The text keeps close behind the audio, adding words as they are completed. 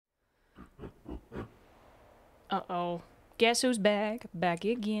Uh-oh. Guess who's back? Back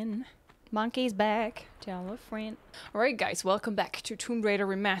again. Monkey's back. Tell a friend. Alright guys, welcome back to Tomb Raider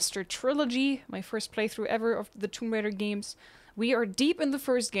Remastered Trilogy. My first playthrough ever of the Tomb Raider games. We are deep in the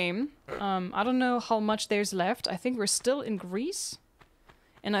first game. I don't know how much there's left. I think we're still in Greece.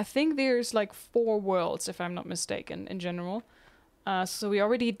 And I think there's like 4 worlds, if I'm not mistaken, in general. So we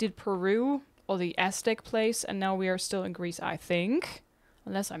already did Peru, or the Aztec place, and now we are still in Greece, I think.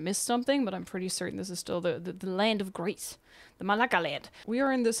 Unless I missed something, but I'm pretty certain this is still the land of Greece. The Malacca land. We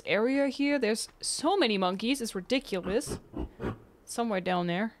are in this area here. There's so many monkeys. It's ridiculous. Somewhere down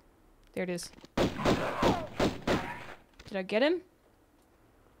there. There it is. Did I get him?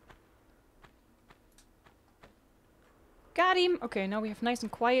 Got him! Okay, now we have nice and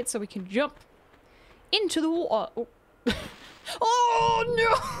quiet so we can jump into the water. Oh, oh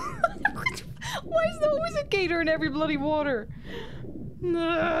no! Why is there always a gator in every bloody water?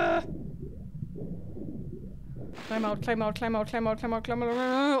 Nah. Climb out, climb out, climb out, climb out, climb out, climb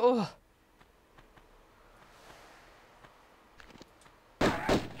out. Oh.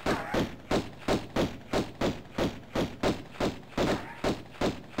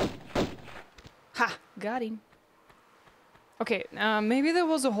 Ha! Got him. Okay, maybe there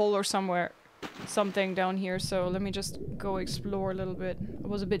was a hole or something down here, so let me just go explore a little bit. I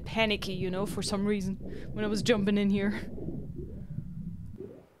was a bit panicky, you know, for some reason, when I was jumping in here.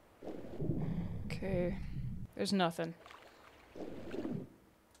 Okay, there's nothing.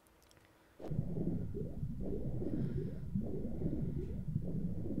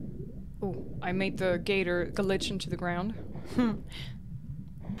 Oh, I made the gator glitch into the ground.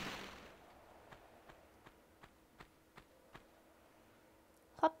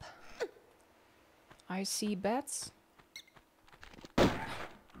 Hop. I see bats.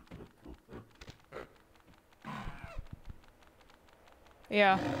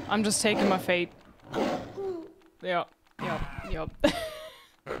 Yeah, I'm just taking my fate. Yep.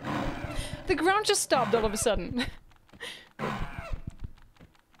 The ground just stopped all of a sudden. That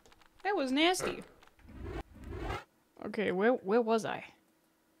was nasty. Okay, where was I?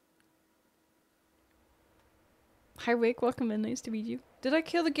 Hi Rick, welcome in, nice to meet you. Did I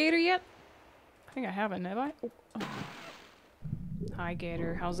kill the gator yet? I think I haven't, have I? Oh. Hi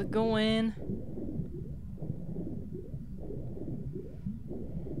gator, how's it going?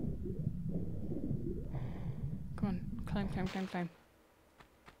 Come on, climb, climb, climb, climb.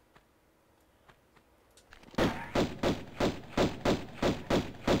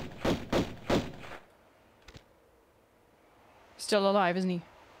 Still alive, isn't he?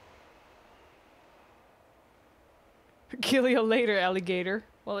 Kill you later, alligator.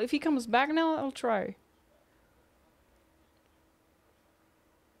 Well, if he comes back now, I'll try.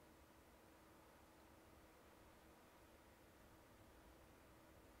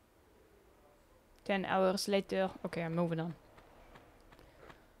 Ten hours later. Okay, I'm moving on.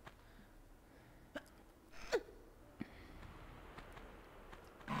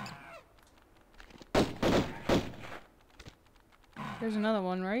 There's another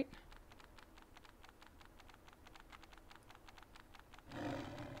one, right?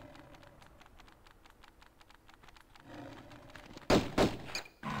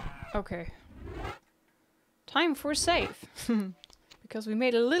 Okay. Time for save. Because we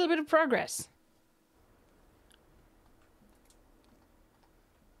made a little bit of progress.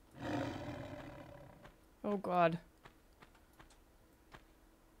 Oh god.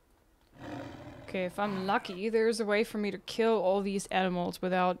 Okay, if I'm lucky, there's a way for me to kill all these animals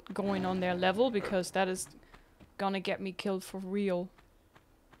without going on their level, because that is gonna get me killed for real.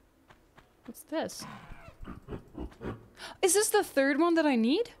 What's this? Is this the 3rd one that I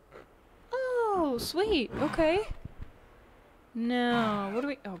need? Oh, sweet. Okay. Now, what do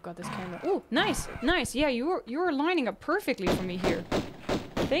we... Oh god, this camera. Oh, nice, nice. Yeah, you were lining up perfectly for me here.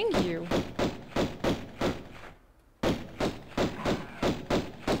 Thank you.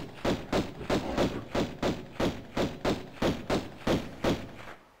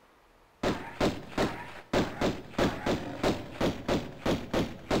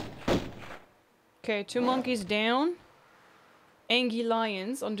 Okay, 2 monkeys down. Angry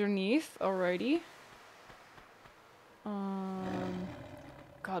lions underneath, alrighty.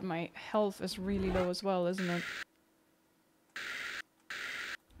 God, my health is really low as well, isn't it?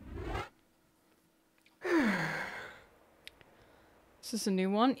 Is this a new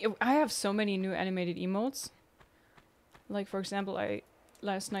one? I have so many new animated emotes. Like, for example,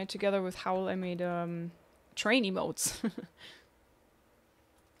 last night together with Howl, I made train emotes.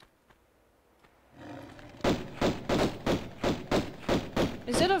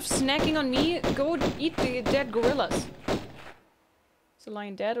 Instead of snacking on me, go eat the dead gorillas. Is the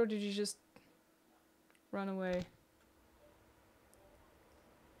lion dead, or did you just... Run away.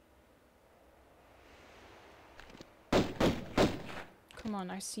 Come on,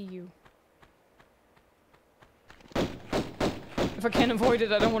 I see you. If I can avoid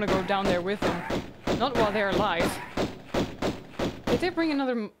it, I don't want to go down there with them. Not while they're alive. Did they bring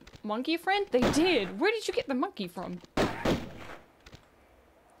another monkey friend? They did! Where did you get the monkey from?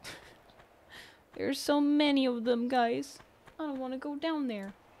 There's so many of them, guys. I don't want to go down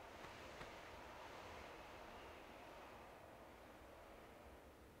there.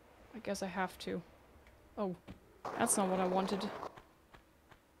 I guess I have to. Oh, that's not what I wanted.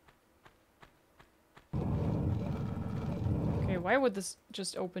 Okay, why would this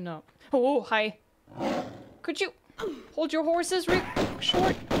just open up? Oh, hi. Could you hold your horses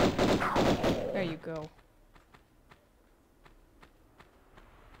short? There you go.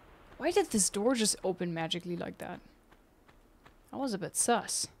 Why did this door just open magically like that? That was a bit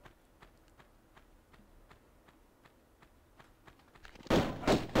sus.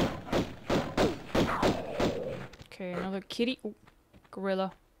 Okay, another kitty. Oh,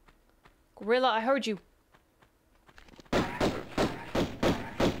 gorilla. Gorilla, I heard you.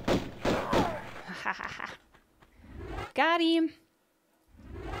 Got him.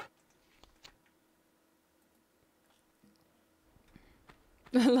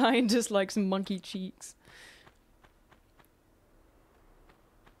 The lion just likes monkey cheeks.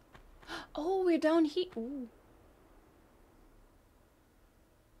 Oh, we're down here. Ooh.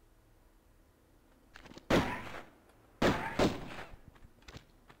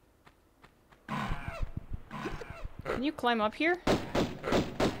 Can you climb up here?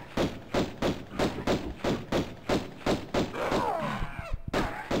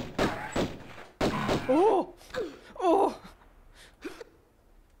 Oh! Oh!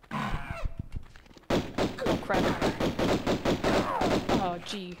 Oh crap. Oh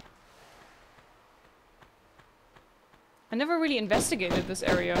gee. I never really investigated this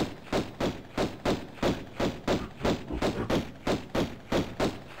area.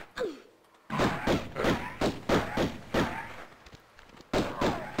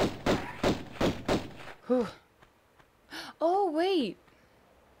 Whew. Oh wait!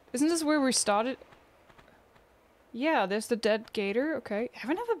 Isn't this where we started? Yeah, there's the dead gator. Okay.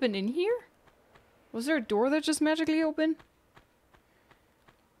 Haven't I ever been in here? Was there a door that just magically opened?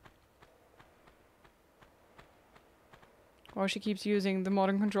 Oh, she keeps using the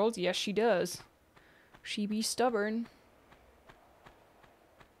modern controls? Yes, she does. She be stubborn.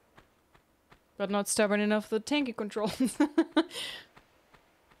 But not stubborn enough for the tanky controls.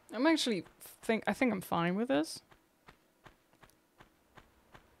 I'm actually... I think I'm fine with this.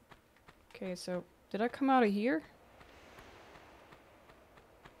 Okay, so... Did I come out of here?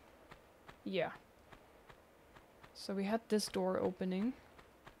 Yeah. So we had this door opening.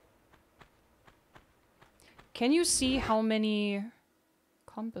 Can you see how many...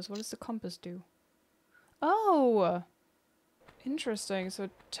 Compass? What does the compass do? Oh! Interesting. So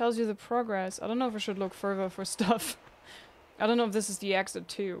it tells you the progress. I don't know if I should look further for stuff. I don't know if this is the exit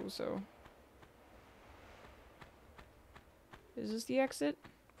too, so... Is this the exit?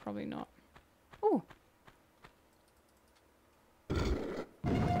 Probably not. Ooh!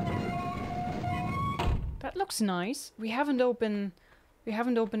 That looks nice. We haven't opened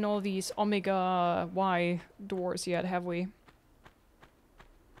all these Omega Y doors yet, have we?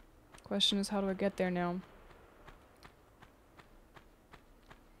 Question is, how do I get there now?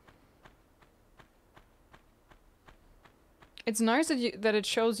 It's nice that it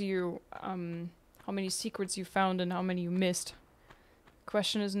shows you how many secrets you found and how many you missed.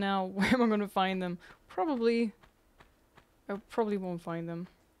 Question is now, where am I gonna find them? I probably won't find them.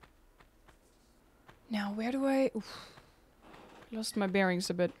 Now, where do I... Oof. Lost my bearings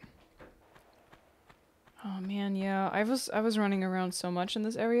a bit. Oh man, yeah. I was running around so much in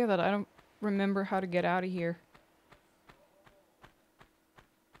this area that I don't remember how to get out of here.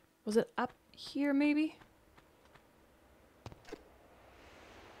 Was it up here, maybe?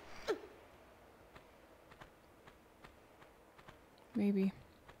 Maybe.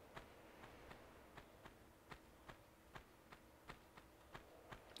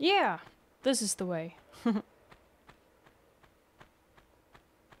 Yeah! This is the way.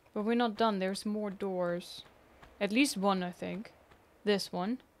 But we're not done. There's more doors. At least one, I think. This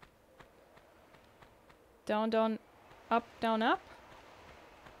one. Down, down, up, down, up.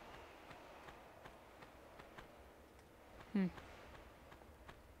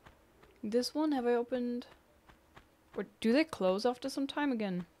 This one, have I opened... Or do they close after some time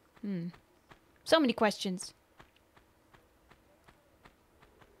again? So many questions.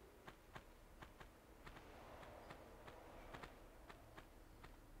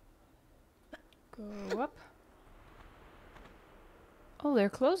 Go up. Oh, they're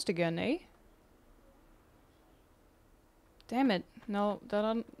closed again, eh? Damn it. No,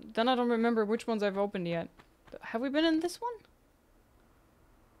 then I don't remember which ones I've opened yet. Have we been in this one?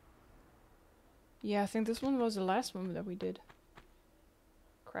 Yeah, I think this one was the last one that we did.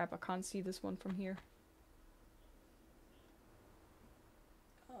 Crap, I can't see this one from here.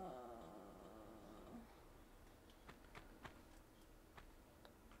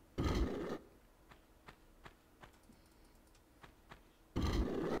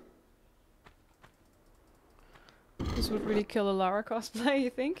 This would really kill a Lara cosplay, you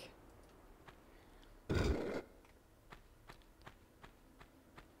think?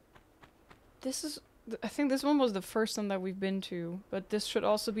 This is... I think this one was the first one that we've been to, but this should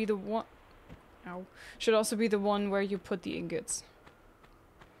also be the one... Ow. Should also be the one where you put the ingots.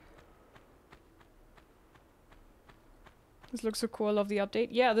 This looks so cool, I love the update.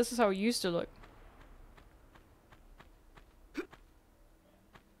 Yeah, this is how it used to look.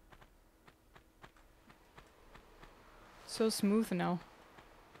 So smooth now.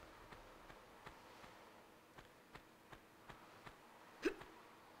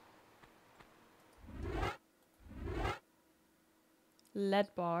 LED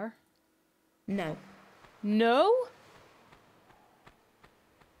bar. No. No?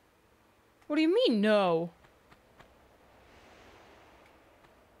 What do you mean, no?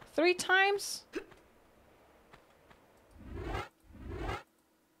 3 times?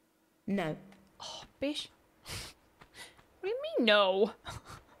 No. Oh, bish. What do you mean, no?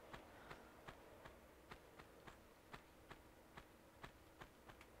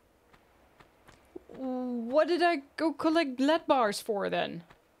 What did I go collect LED bars for, then?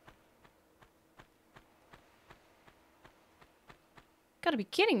 Gotta be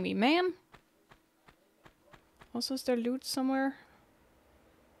kidding me, man. Also, is there loot somewhere?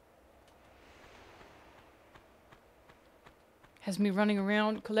 Has me running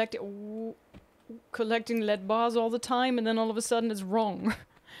around collecting LED bars all the time, and then all of a sudden it's wrong.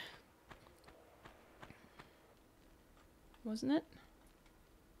 Wasn't it?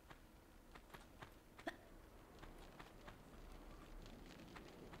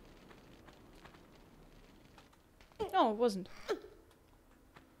 No, it wasn't.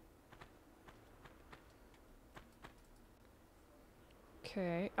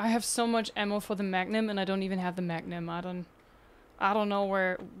 Okay, I have so much ammo for the Magnum, and I don't even have the Magnum. I don't know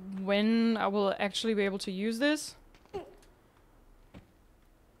when I will actually be able to use this.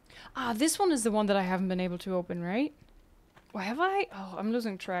 Ah, this one is the one that I haven't been able to open, right? Or have I? Oh, I'm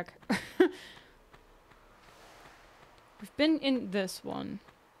losing track. We've been in this one.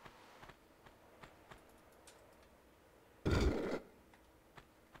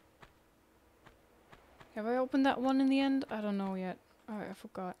 Have I opened that one in the end? I don't know yet. Oh, I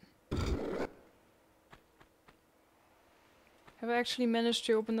forgot. Have I actually managed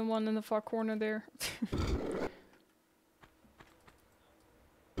to open the one in the far corner there?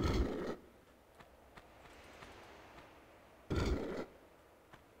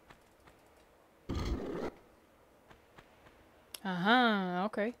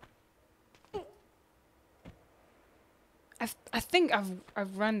 Okay. I think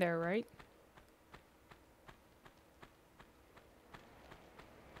I've run there, right?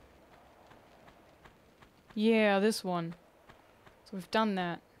 Yeah, this one. So we've done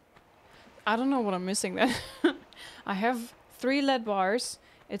that. I don't know what I'm missing then. I have 3 LED bars.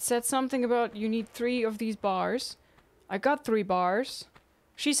 It said something about you need 3 of these bars. I got 3 bars.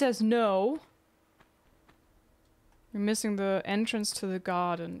 She says no. You're missing the entrance to the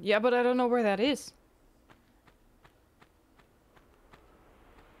garden. Yeah, but I don't know where that is.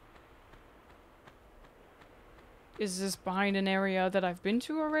 Is this behind an area that I've been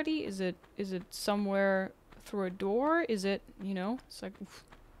to already? Is it somewhere through a door? Is it, you know, it's like... Oof.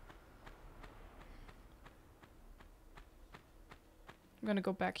 I'm gonna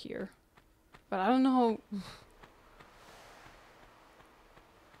go back here. But I don't know...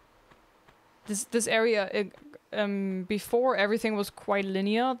 This area, before everything was quite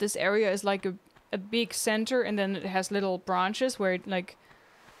linear, this area is like a big center, and then it has little branches where it like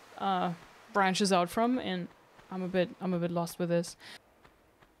branches out from, and I'm a bit lost with this.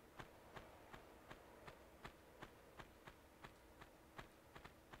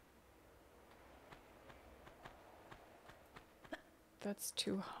 That's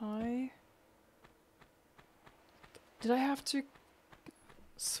too high. Did I have to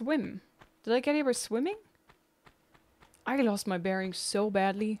swim? Did I get here by swimming? I lost my bearings so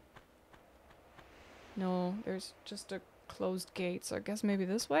badly. No, there's just a closed gate, so I guess maybe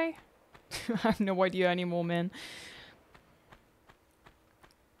this way? I have no idea anymore, man.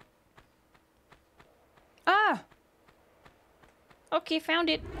 Okay, found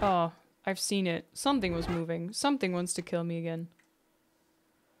it. Oh, I've seen it. Something was moving. Something wants to kill me again.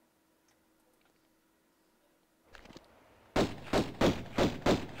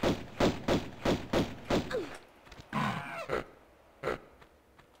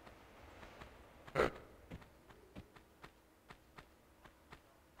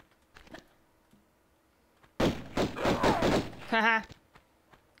 Haha.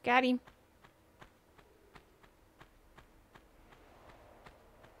 Got him.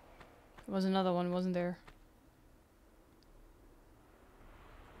 There was another one, wasn't there?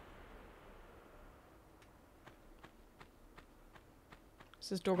 Is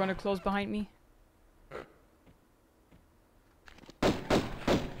this door gonna close behind me?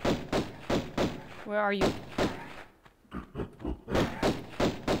 Where are you?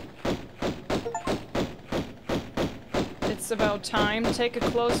 It's about time. Take a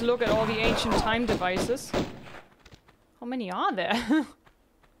close look at all the ancient time devices. How many are there?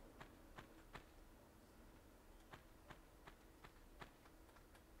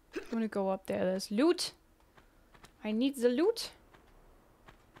 I'm gonna go up there. There's loot. I need the loot.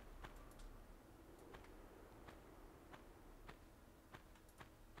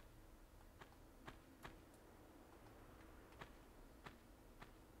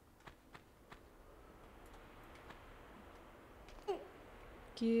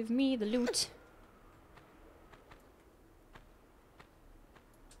 Give me the loot.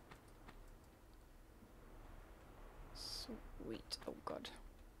 Sweet. Oh god.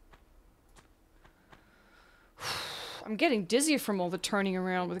 I'm getting dizzy from all the turning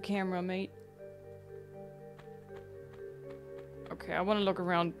around with the camera, mate. Okay, I want to look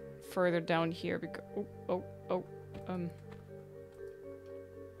around further down here because...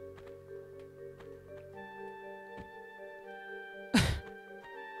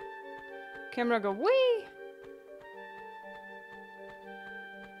 Camera go, wee!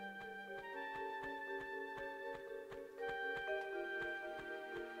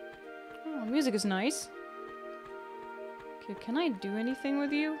 Oh, music is nice. Okay, can I do anything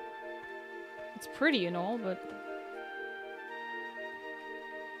with you? It's pretty and all, but...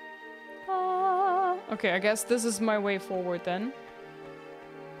 Ah. Okay, I guess this is my way forward then.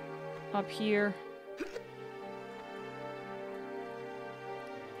 Up here.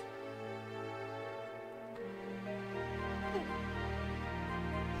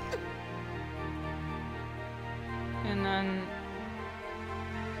 And then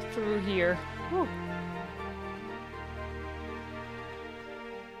through here. Whew.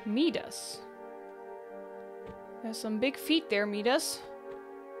 Midas. There's some big feet there, Midas.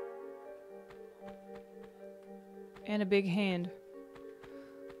 And a big hand.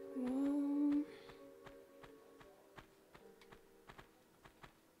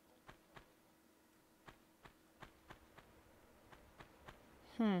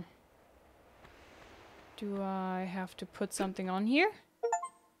 Do I have to put something on here?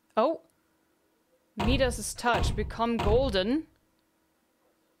 Oh! Midas's touch. Become golden.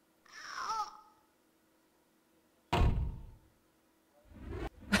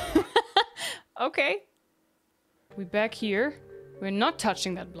 Okay. We back here. We're not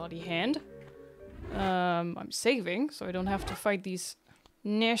touching that bloody hand. I'm saving, so I don't have to fight these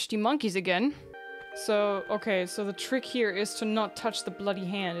nasty monkeys again. So, okay, so the trick here is to not touch the bloody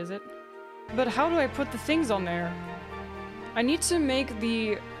hand, is it? But how do I put the things on there? I need to make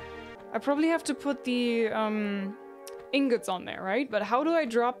the... I probably have to put the ingots on there, right? But how do I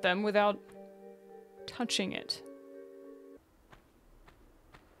drop them without touching it?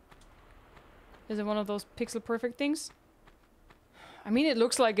 Is it one of those pixel perfect things? I mean, it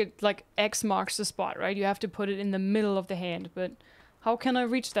looks like it, like X marks the spot, right? You have to put it in the middle of the hand, but how can I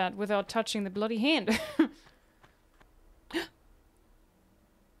reach that without touching the bloody hand?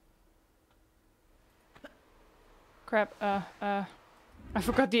 Crap, I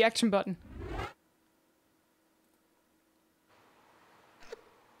forgot the action button.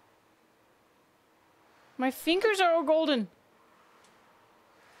 My fingers are all golden.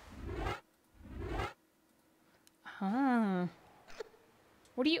 Ah.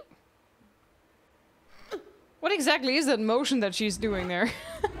 What do you... What exactly is that motion that she's doing there?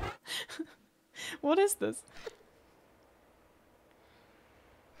 What is this?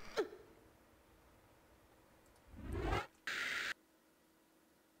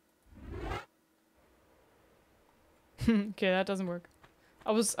 Okay, that doesn't work.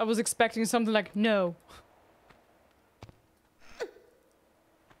 I was expecting something like no.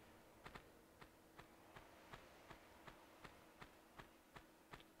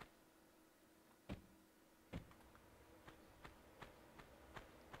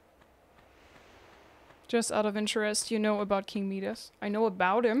 Just out of interest, you know about King Midas. I know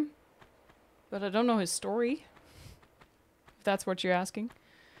about him, but I don't know his story. If that's what you're asking.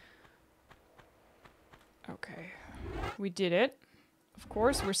 Okay. We did it. Of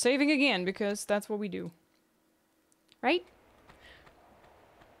course, we're saving again, because that's what we do. Right?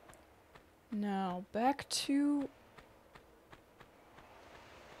 Now, back to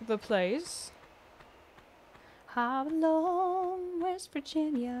the place. How long, West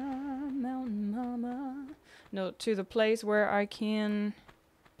Virginia, Mountain Mama. No, to the place where I can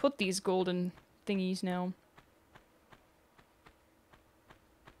put these golden thingies now.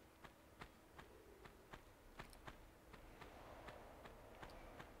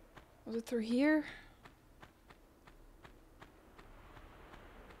 Was it through here?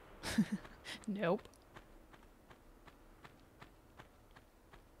 Nope.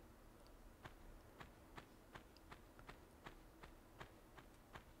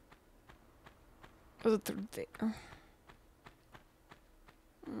 Was it through there?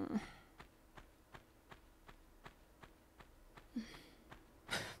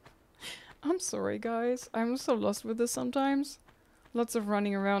 I'm sorry, guys. I'm so lost with this sometimes. Lots of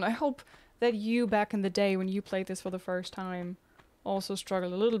running around. I hope that you, back in the day when you played this for the first time, also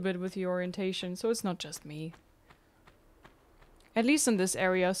struggled a little bit with the orientation, so it's not just me. At least in this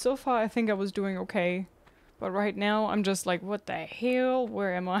area. So far, I think I was doing okay. But right now, I'm just like, what the hell?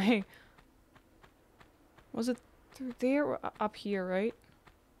 Where am I? Was it through there or up here, right?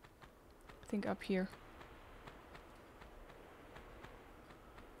 I think up here.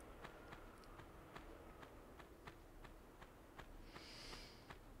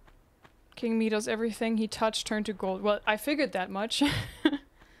 King Midas, everything he touched turned to gold. Well, I figured that much.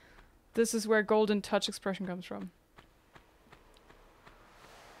 This is where golden touch expression comes from.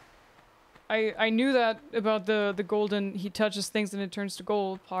 I knew that about the golden he touches things and it turns to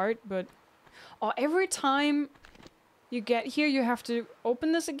gold part, but oh, every time you get here you have to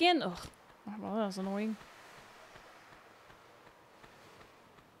open this again? Ugh. Well, that's annoying.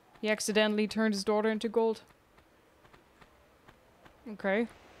 He accidentally turned his daughter into gold. Okay.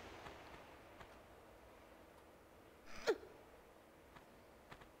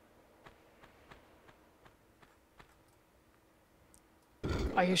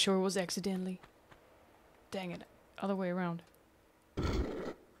 Are you sure it was accidentally? Dang it. Other way around.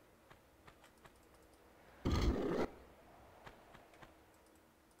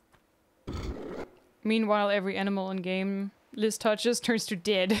 Meanwhile, every animal in game LIZZ touches turns to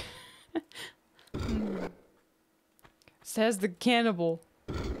dead. Says the cannibal.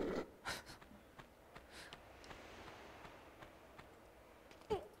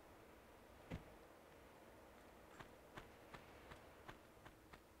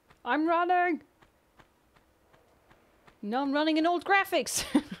 I'm running! No, I'm running in old graphics!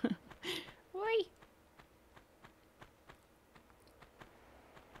 Oi!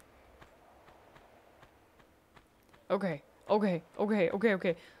 Okay,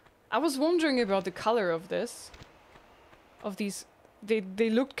 okay. I was wondering about the color of this. Of these... They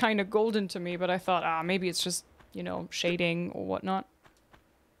looked kind of golden to me, but I thought, ah, maybe it's just, you know, shading or whatnot.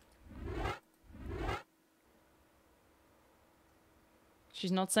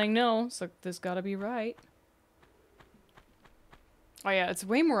 She's not saying no, so this gotta be right. Oh yeah, it's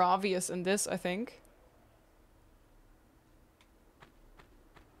way more obvious in this, I think.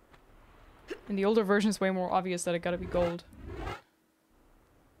 In the older version, it's way more obvious that it gotta be gold.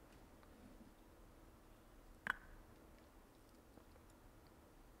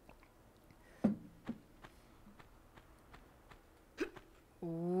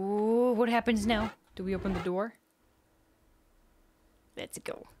 Ooh, what happens now? Do we open the door? Let's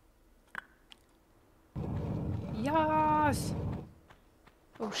go. Yes!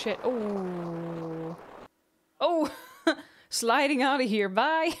 Oh shit. Oh. Oh! Sliding out of here.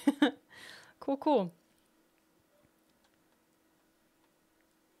 Bye! Cool.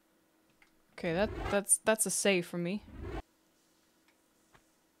 Okay, that's a save for me.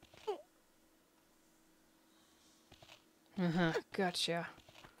 Gotcha.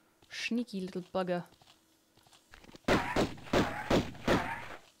 Sneaky little bugger.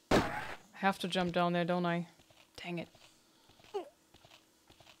 Have to jump down there, don't I? Dang it.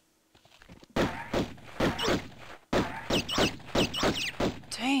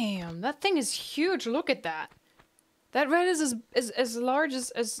 Damn, that thing is huge. Look at that. That red is as large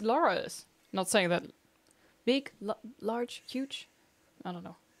as Lara is. Not saying that big, large, huge. I don't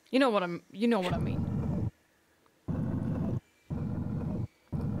know. You know what I mean.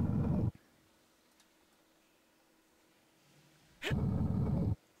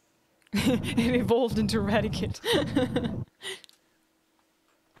 It evolved into Eradicate.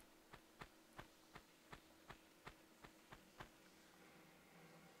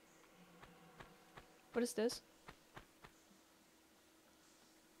 What is this?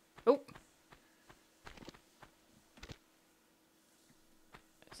 Oh.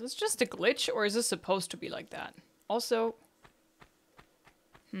 Is this just a glitch, or is this supposed to be like that? Also...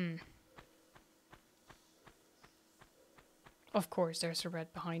 Of course, there's a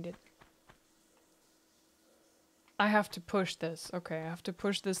red behind it. I have to push this. Okay, I have to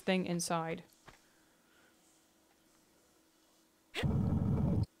push this thing inside.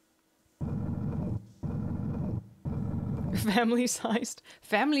 Family-sized?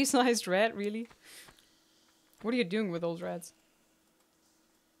 Family-sized rat, really? What are you doing with those rats?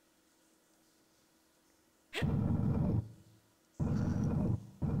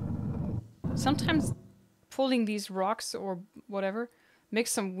 Sometimes pulling these rocks or whatever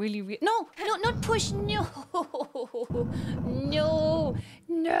makes some really weird... No! No, not push! No! No!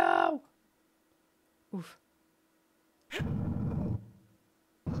 No! Oof.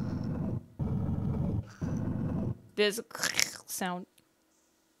 There's a sound.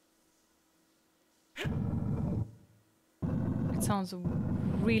 It sounds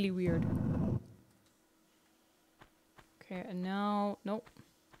really weird. Okay, and now... Nope.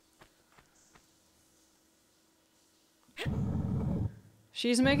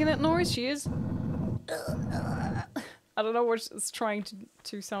 She's making that noise, she is. I don't know what it's trying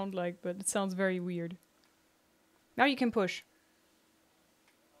to sound like, but it sounds very weird. Now you can push.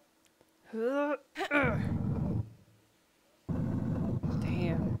 Damn.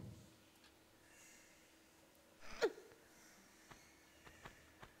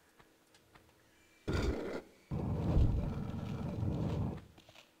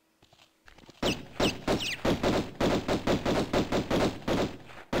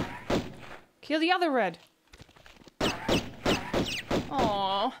 Kill the other red.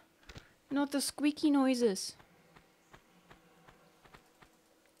 Aww. Not the squeaky noises.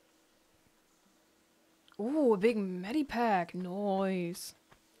 Ooh, a big medipack. Nice.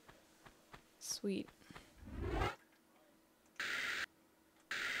 Sweet.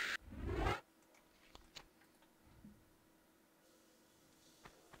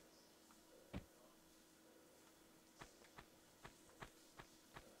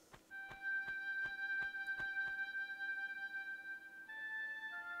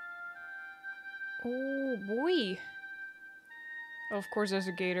 Oh boy. Oh, of course there's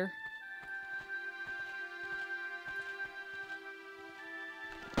a gator.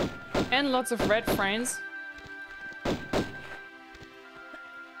 And lots of red friends.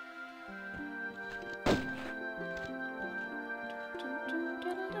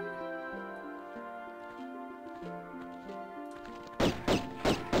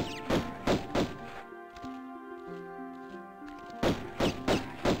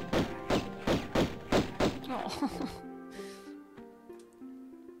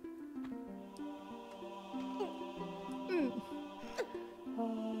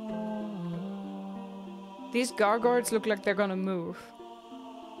 These gargoyles look like they're gonna move.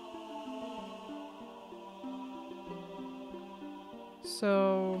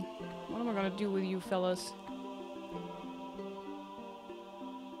 So, what am I gonna do with you fellas?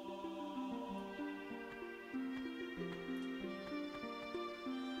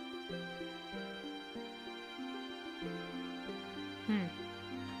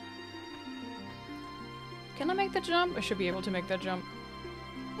 Can I make the jump? I should be able to make that jump.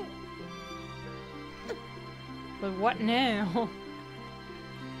 But what now?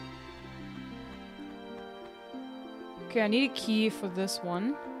 Okay, I need a key for this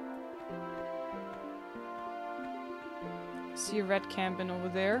one. See a red camping over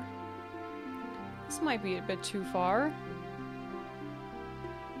there. This might be a bit too far.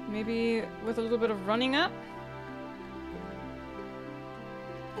 Maybe with a little bit of running up?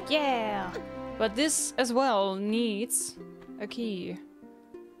 Yeah! But this as well needs a key.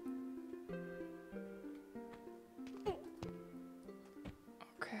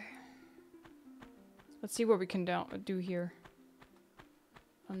 Let's see what we can do here.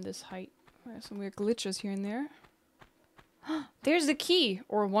 On this height. There's some weird glitches here and there. There's the key!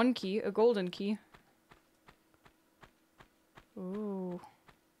 Or one key. A golden key. Ooh.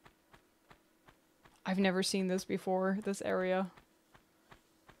 I've never seen this before, this area.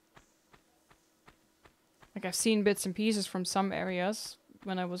 Like, I've seen bits and pieces from some areas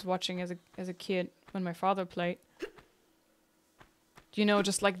when I was watching as a kid, when my father played. You know,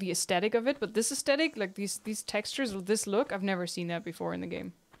 just like the aesthetic of it, but this aesthetic, like these textures or this look, I've never seen that before in the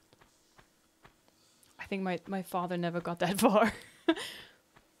game. I think my father never got that far.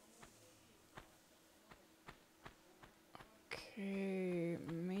 Okay,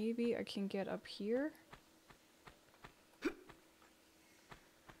 maybe I can get up here.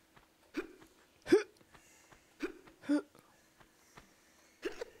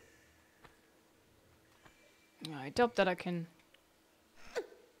 doubt that I can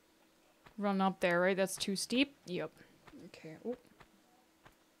run up there, right? That's too steep. Yep. Okay. Oh.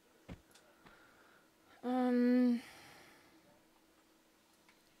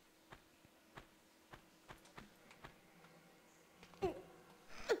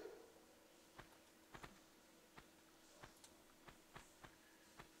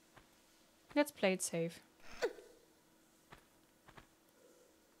 Let's play it safe.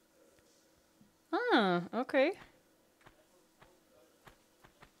 Ah, okay.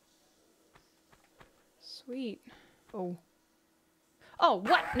 Sweet. Oh. Oh,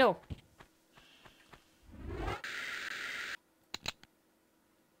 what? No.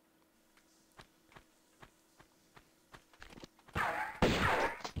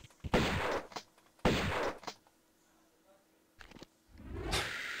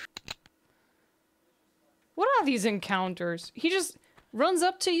 What are these encounters? He just runs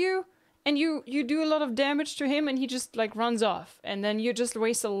up to you and you do a lot of damage to him and he just like runs off. And then you just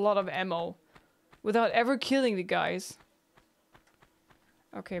waste a lot of ammo without ever killing the guys.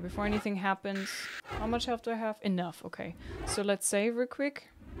 Okay, before anything happens, how much health do I have? Enough, okay. So let's save real quick.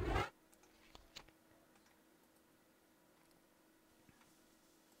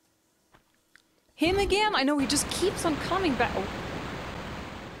 Him again? I know, he just keeps on coming back. Oh.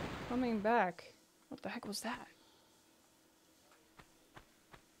 Coming back. What the heck was that?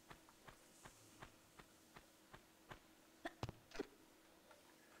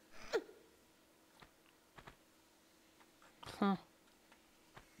 Huh.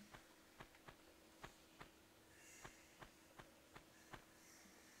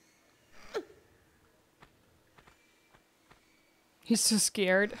 He's so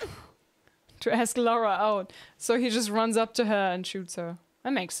scared to ask Lara out. So he just runs up to her and shoots her.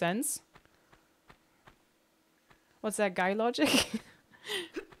 That makes sense. What's that guy logic?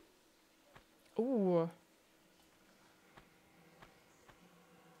 Ooh.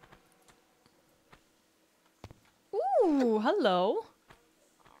 Ooh, hello.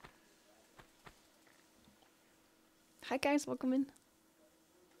 Hi guys, welcome in.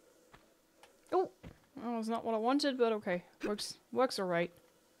 Oh, that was not what I wanted, but okay. Works alright.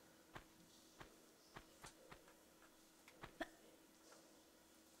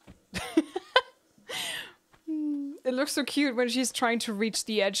 It looks so cute when she's trying to reach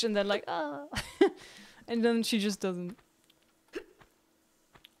the edge and then like, ah. And then she just doesn't.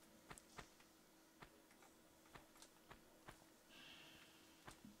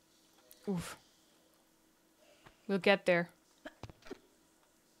 Oof. We'll get there.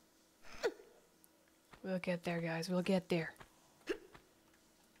 We'll get there, guys. We'll get there.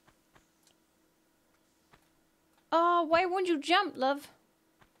 Oh, why won't you jump, love?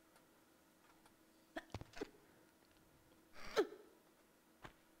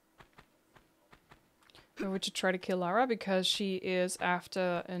 We were to try to kill Lara because she is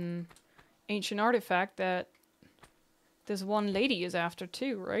after an ancient artifact that this one lady is after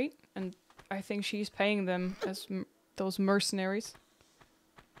too, right? And I think she's paying them as those mercenaries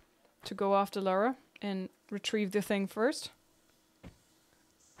to go after Lara and retrieve the thing first.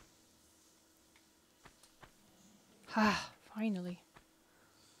 Ah, finally.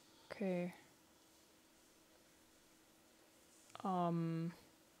 Okay.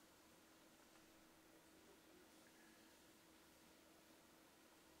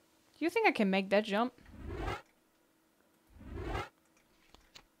 Do you think I can make that jump?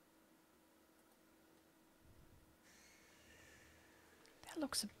 That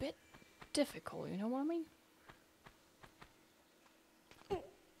looks a bit difficult, you know what I mean?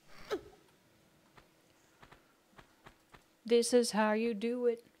 This is how you do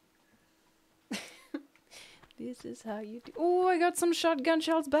it. This is how you do. Oh, I got some shotgun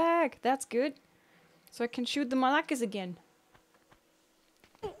shells back. That's good. So I can shoot the malakas again.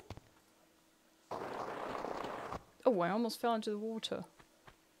 Oh, I almost fell into the water.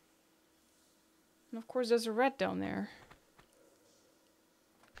 And of course there's a rat down there.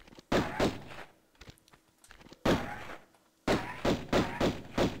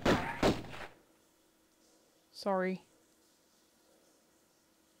 Sorry.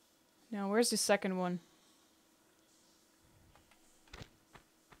 Now, where's the second one?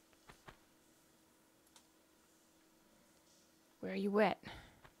 Where are you at?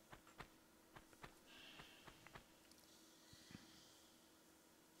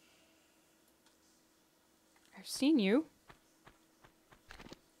 I've seen you.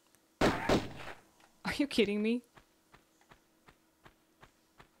 Are you kidding me?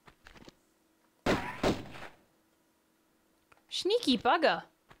 Sneaky bugger!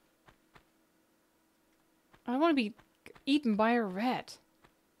 I don't want to be eaten by a rat.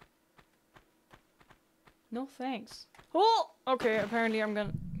 No thanks. Oh! Okay, apparently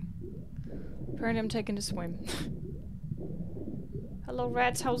I'm taking a swim. Hello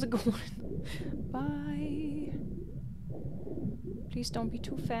rats, how's it going? Bye. Please don't be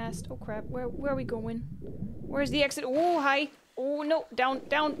too fast. Oh crap, where are we going? Where's the exit? Oh, hi! Oh no, down,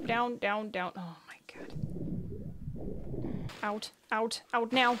 down, down, down, down. Oh my god. Out, out,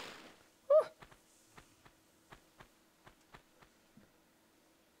 out now. Whew.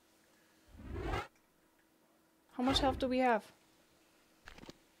 How much health do we have?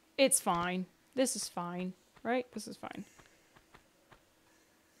 It's fine. This is fine, right? This is fine.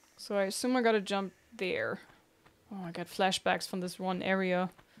 So I assume I gotta jump there. Oh, I got flashbacks from this one area.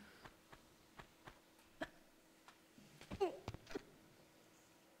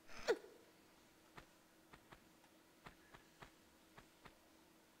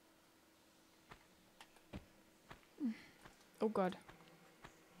 Oh god.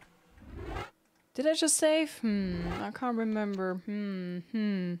 Did I just save? I can't remember.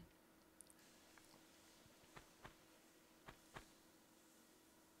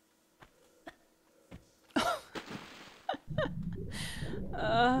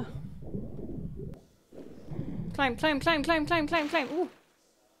 Climb, climb, climb, climb, climb, climb, climb. Ooh.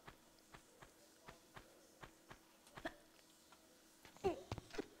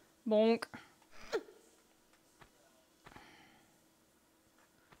 Bonk.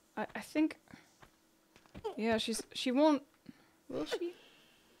 I think... Yeah, she won't... Will she?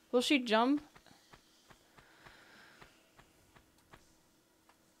 Will she jump?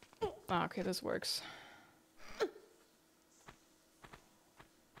 Ah, okay, this works.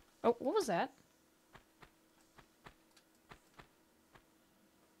 Oh, what was that?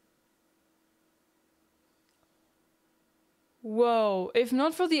 Whoa, if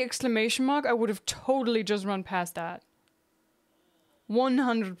not for the exclamation mark, I would have totally just run past that.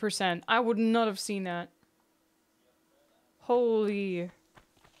 100%. I would not have seen that. Holy.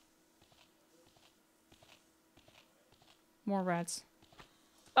 More rats.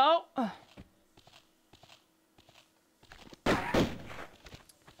 Oh!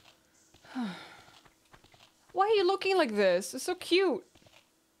 Why are you looking like this? It's so cute.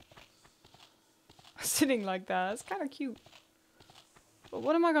 Sitting like that. It's kind of cute. But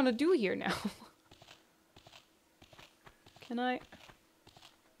what am I gonna do here now? Can I...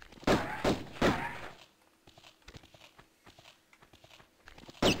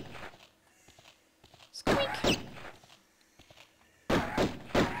 Squeak!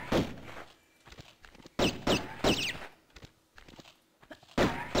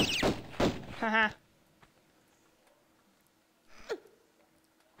 Haha.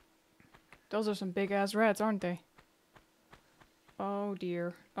 Those are some big ass rats, aren't they? Oh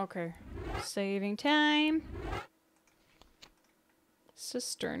dear. Okay. Saving time.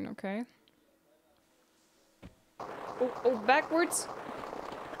 Cistern, okay. Oh, backwards.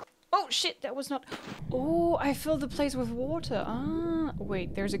 Oh shit, that was not... Oh, I filled the place with water. Ah,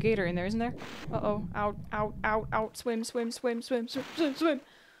 wait, there's a gator in there, isn't there? Uh-oh. Out, out, out, out. Swim, swim, swim, swim, swim, swim, swim.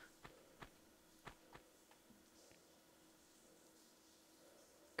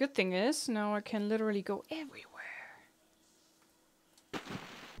 Good thing is, now I can literally go everywhere.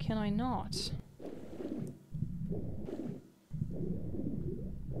 Can I not?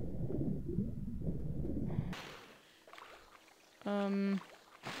 Oh,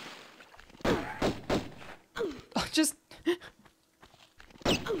 just...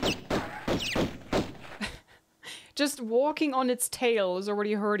 Just walking on its tail is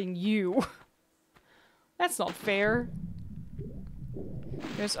already hurting you. That's not fair.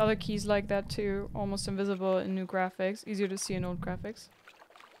 There's other keys like that too. Almost invisible in new graphics. Easier to see in old graphics.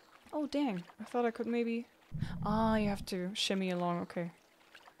 Oh dang. I thought I could maybe... Ah, you have to shimmy along. Okay.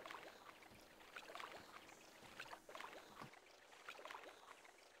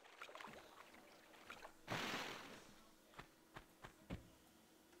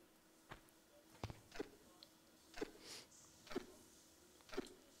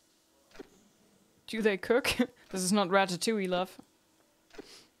 Do they cook? This is not ratatouille, love.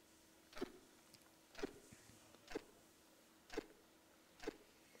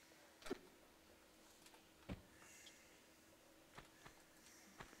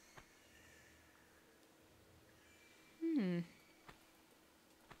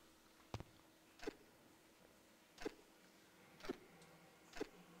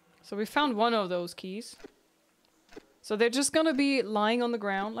 So we found one of those keys. So they're just gonna be lying on the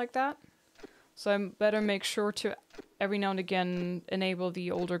ground like that. So I better make sure to every now and again enable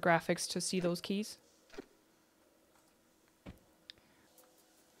the older graphics to see those keys.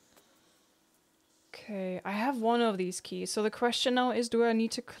 Okay, I have one of these keys. So the question now is, do I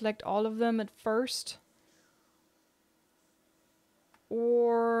need to collect all of them at first?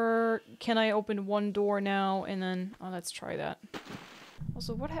 Or can I open one door now and then... Oh, let's try that.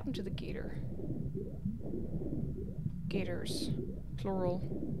 Also, what happened to the gator? Gators. Plural.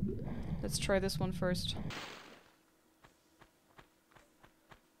 Let's try this one first.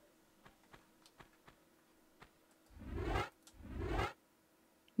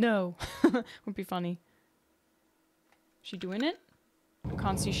 No. Would be funny. She doing it?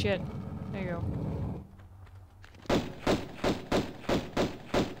 Can't see shit. There you go.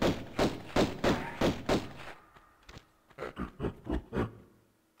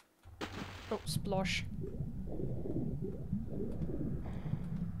 Oh, splosh.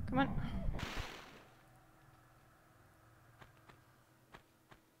 Come on.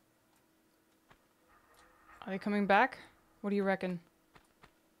 Are they coming back? What do you reckon?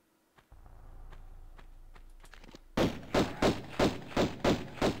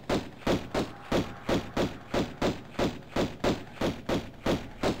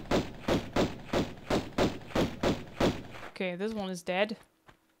 Okay, this one is dead.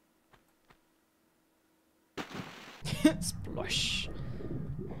 Splosh.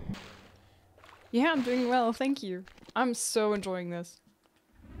 Yeah, I'm doing well, thank you. I'm so enjoying this.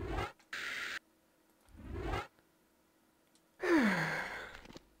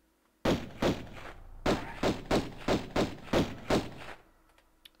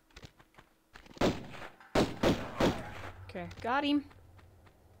 Okay, got him.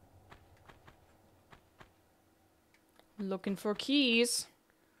 Looking for keys.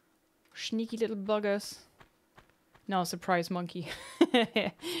 Sneaky little buggers. No, surprise monkey.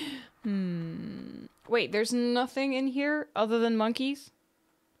 Wait, there's nothing in here other than monkeys?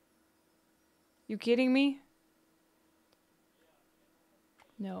 You kidding me?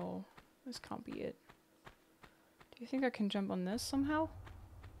 No, this can't be it. Do you think I can jump on this somehow?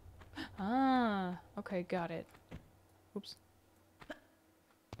 Ah, okay, got it. Oops.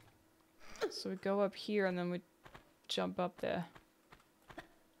 So we go up here and then we jump up there.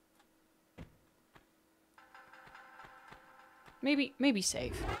 Maybe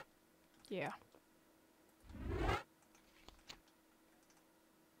save. Yeah.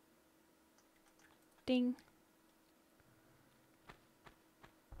 Ding.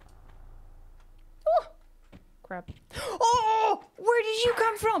 Oh! Crap. Oh! Where did you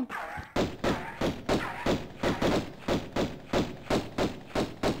come from?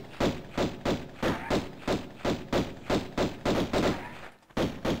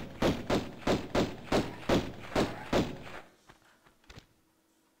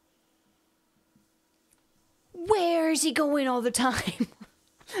 Where is he going all the time?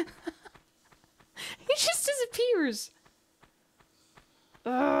 He just disappears.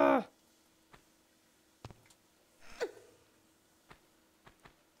 Ugh.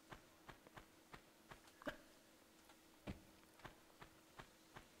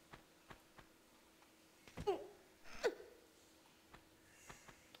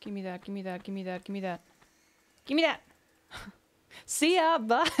 Give me that, give me that, give me that, give me that. Give me that! See ya,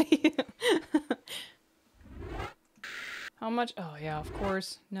 bye! How much? Oh yeah, of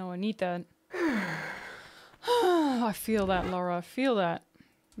course. No, I need that. I feel that, Lara. I feel that.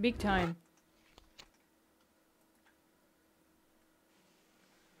 Big time.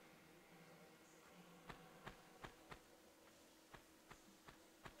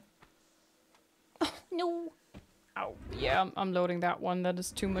 Oh, no! Ow. Yeah, I'm loading that one. That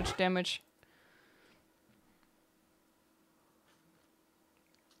is too much damage.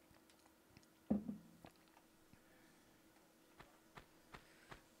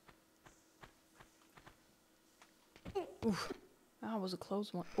 Oof. That was a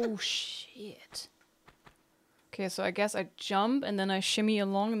close one. Oh, shit. Okay, so I guess I jump and then I shimmy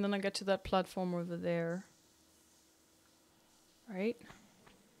along and then I get to that platform over there. Right?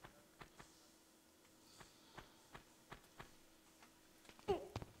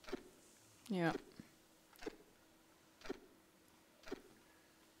 Yeah.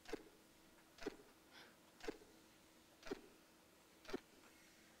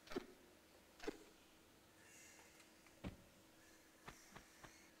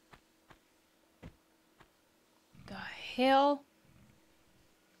 The hell?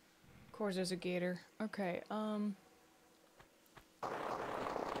 Of course there's a gator. Okay, don't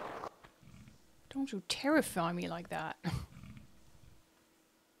you terrify me like that.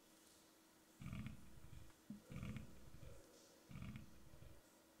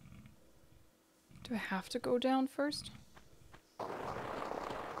 Do I have to go down first?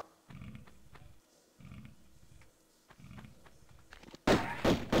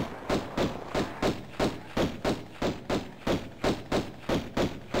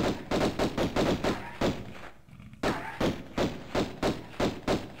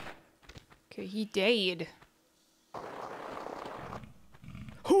 Okay, he died.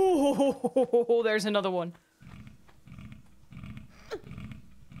 Oh, there's another one.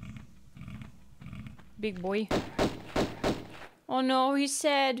 Big boy. Oh no, he's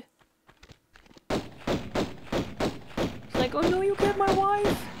sad. He's like, oh no, you killed my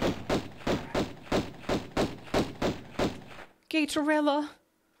wife. Gatorella.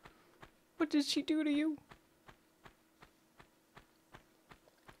 What did she do to you?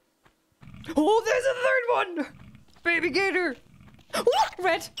 Oh, there's a third one! Baby gator! Ooh,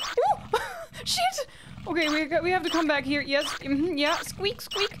 red! Ooh. Shit! Okay, we have to come back here. Yes, yeah, squeak,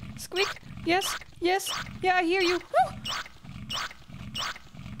 squeak, squeak. Yes, yes, yeah, I hear you. Woo.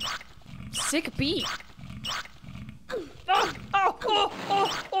 Sick bee. Oh, oh, oh,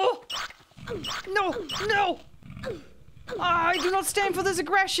 oh, oh! No, no! I do not stand for this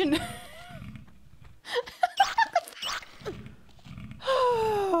aggression.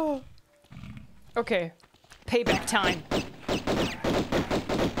 Okay, payback time.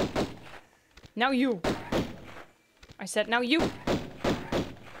 Now you. I said now you.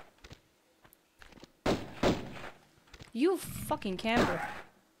 You fucking camper.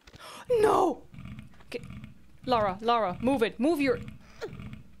 No! Okay. Lara, Lara, move it. Move your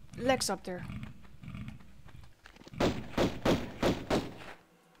legs up there.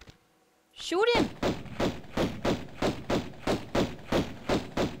 Shoot him!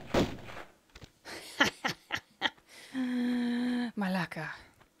 Malaka.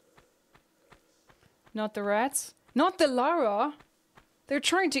 Not the rats. Not the Lara. They're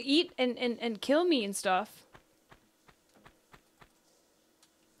trying to eat and kill me and stuff.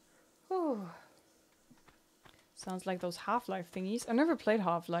 Whew. Sounds like those Half-Life thingies. I've never played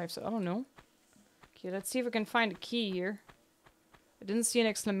Half-Life, so I don't know. Okay, let's see if we can find a key here. I didn't see an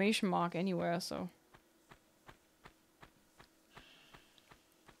exclamation mark anywhere, so...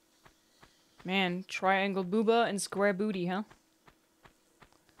 Man, triangle booba and square booty, huh?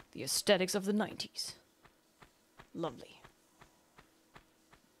 The aesthetics of the 90s. Lovely.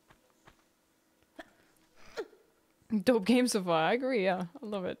 Dope game so far, I agree, yeah. I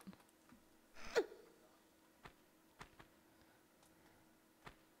love it.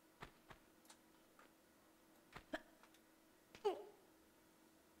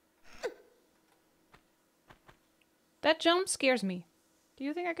 That jump scares me. Do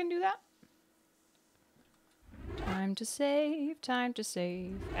you think I can do that? Time to save, time to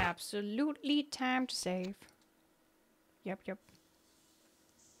save. Absolutely time to save. Yep, yep.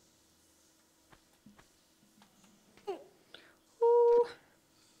 Ooh.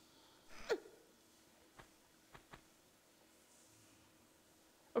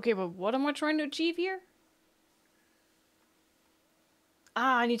 Okay, but what am I trying to achieve here?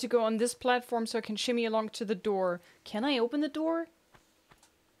 Ah, I need to go on this platform so I can shimmy along to the door. Can I open the door?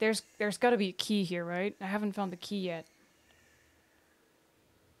 There's gotta be a key here, right? I haven't found the key yet.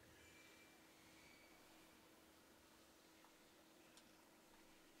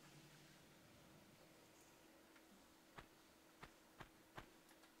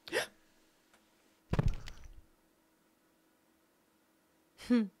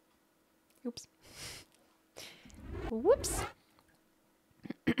 Oops. Whoops.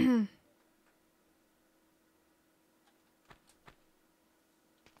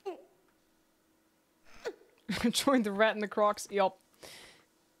 Joined the rat and the crocs. Yup.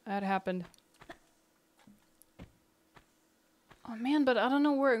 That happened. Oh man, but I don't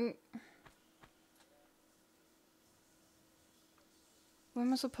know where... Where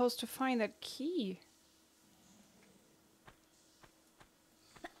am I supposed to find that key?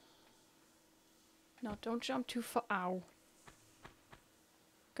 No, don't jump too far. Ow.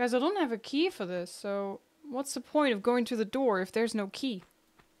 Guys, I don't have a key for this, so... What's the point of going to the door if there's no key?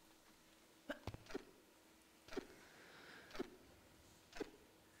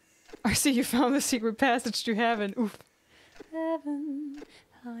 I see you found the secret passage to heaven. Oof. Heaven,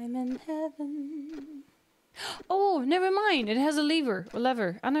 I'm in heaven. Oh, never mind. It has a lever. A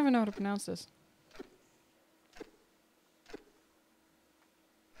lever. I never know how to pronounce this.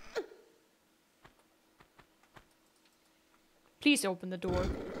 Please open the door.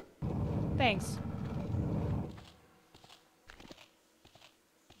 Thanks.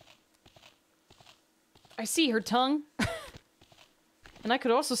 I see her tongue. And I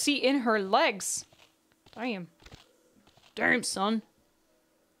could also see in her legs. Damn. Damn, son.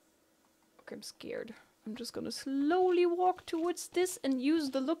 Okay, I'm scared. I'm just gonna slowly walk towards this and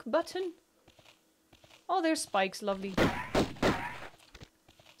use the look button. Oh, there's spikes. Lovely.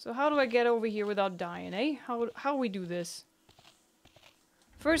 So how do I get over here without dying, eh? How we do this?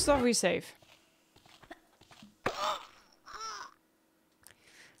 First off, we save.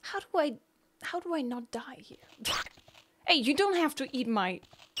 How do I... How do I not die here? Hey, you don't have to eat my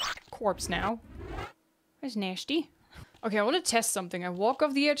corpse now. That's nasty. Okay, I want to test something. I walk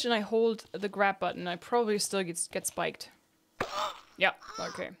off the edge and I hold the grab button. I probably still get spiked. Yeah,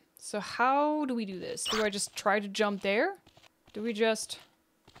 okay. So how do we do this? Do I just try to jump there? Do we just...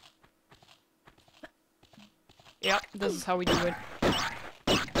 Yep, this is how we do it.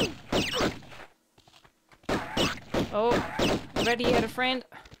 Oh, ready, had a friend.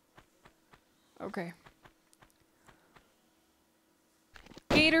 Okay.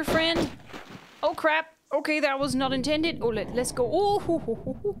 Gator friend. Oh crap. Okay, that was not intended. Oh, let's go. Oh, hoo, hoo,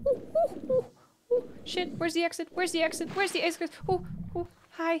 hoo, hoo, hoo, hoo, hoo. Shit, where's the exit? Where's the exit? Where's the exit? Oh, oh,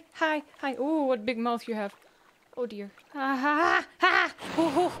 hi, hi, hi. Oh, what big mouth you have. Oh dear. Ah, ha, ha,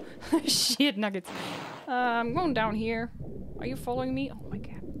 oh, oh. Shit, nuggets. I'm going down here. Are you following me? Oh my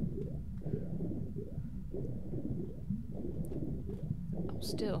god. Oh,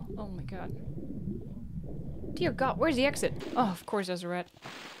 still. Oh my god. Dear god, where's the exit? Oh, of course there's a rat.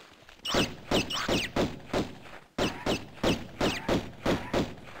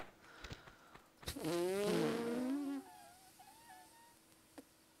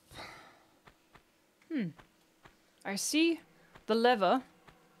 I see the lever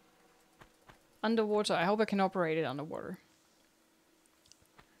underwater. I hope I can operate it underwater.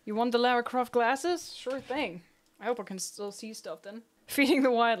 You want the Lara Croft glasses? Sure thing. I hope I can still see stuff then. Feeding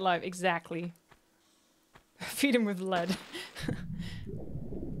the wildlife, exactly. Feed him with lead.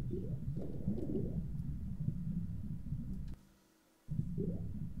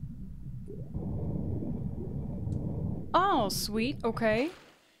 Oh, sweet. Okay.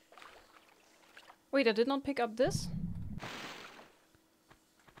 Wait, I did not pick up this?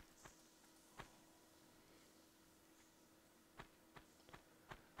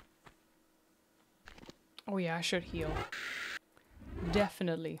 Oh yeah, I should heal.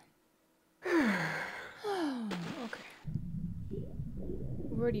 Definitely. Okay.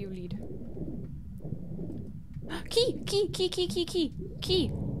 Where do you lead? Key! Key! Key! Key! Key! Key!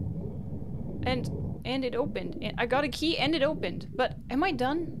 Key! And it opened. And I got a key and it opened. But am I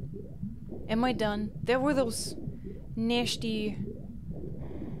done? Am I done? There were those nasty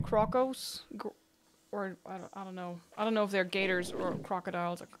crocos, or I don't know. I don't know if they're gators or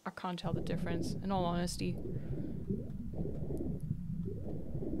crocodiles. I can't tell the difference. In all honesty.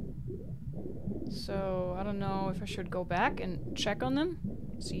 So I don't know if I should go back and check on them,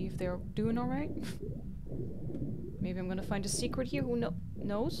 see if they're doing all right. Maybe I'm gonna find a secret here. Who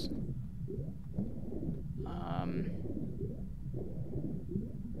knows?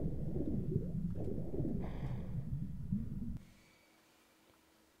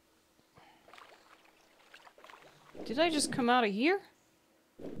 Did I just come out of here?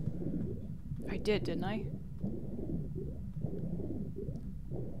 I did, didn't I?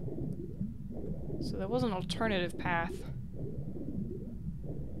 So there was an alternative path.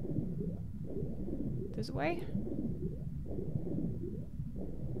 This way?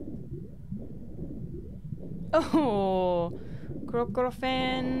 Oh! Croco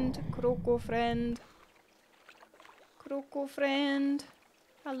friend! Croco friend! Croco friend!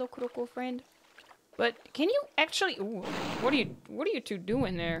 Hello, Croco friend. But can you actually... Ooh, what are you two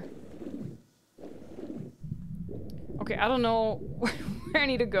doing there? Okay, I don't know where I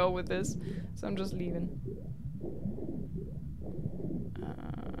need to go with this, so I'm just leaving.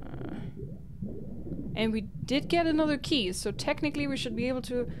 And we did get another key, so technically we should be able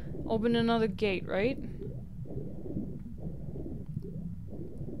to open another gate, right?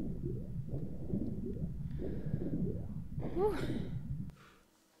 Whew.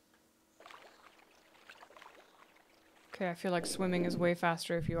 Okay, I feel like swimming is way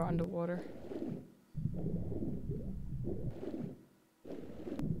faster if you're underwater.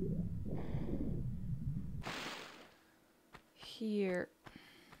 Here.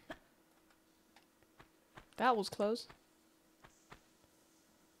 That was close.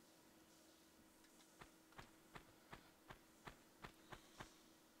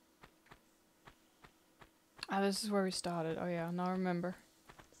 Ah, this is where we started. Oh yeah, now I remember.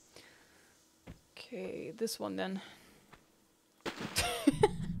 Okay, this one then.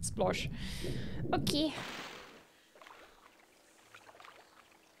 Splosh. Okay.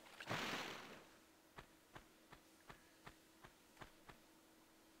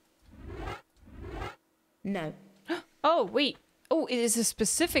 No. Oh, wait. Oh, it is a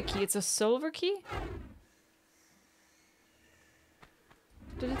specific key. It's a silver key?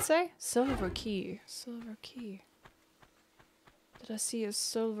 Did it say? Silver key. Silver key. Did I see a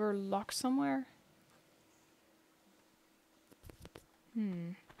silver lock somewhere?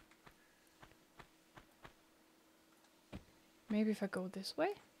 Maybe if I go this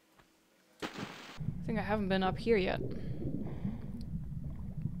way? I think I haven't been up here yet.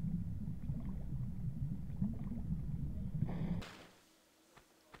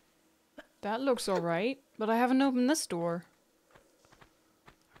 That looks alright, but I haven't opened this door.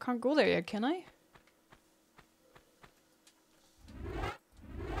 I can't go there yet, can I?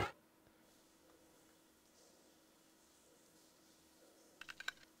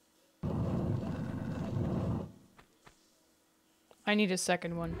 I need a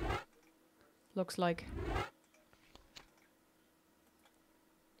second one. Looks like.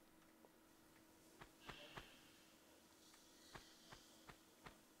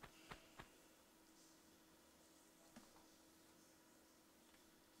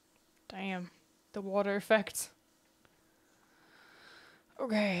 Damn. The water effect.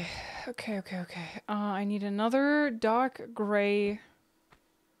 Okay. Okay. I need another dark gray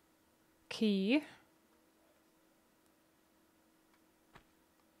key.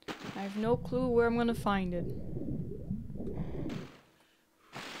 I have no clue where I'm gonna find it.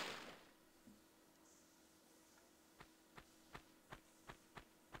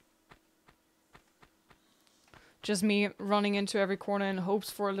 Just me running into every corner in hopes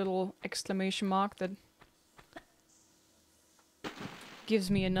for a little exclamation mark that gives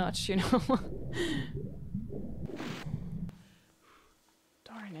me a nudge, you know?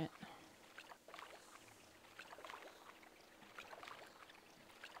 Darn it.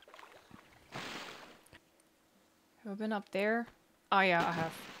 Have I been up there? Oh yeah, I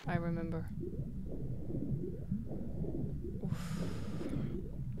have. I remember. Oof.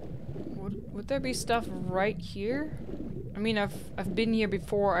 Would there be stuff right here? I mean, I've been here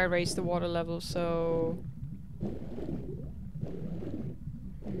before I raised the water level, so...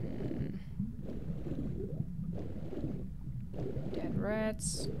 Dead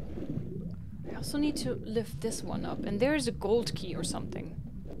rats. I also need to lift this one up. And there is a gold key or something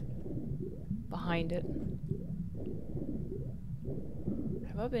behind it.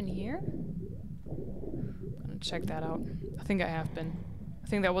 Have I been here? I'm gonna check that out. I think I have been. I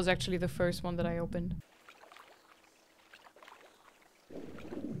think that was actually the first one that I opened.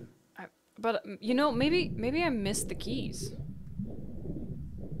 But, you know, maybe I missed the keys.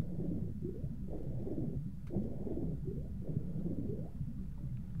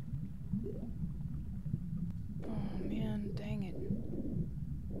 Oh man, dang it.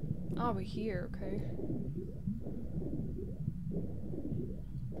 Oh, we're here, okay.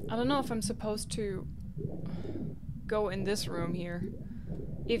 I don't know if I'm supposed to go in this room here.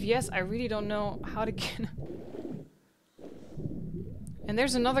 If yes, I really don't know how to get... And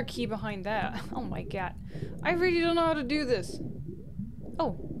there's another key behind that. Oh my god. I really don't know how to do this.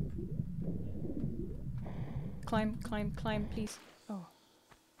 Oh. Climb, please. Oh.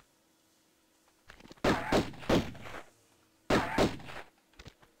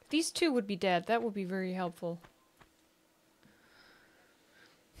 If these two would be dead, that would be very helpful.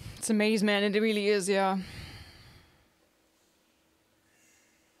 It's a maze, man. It really is, yeah.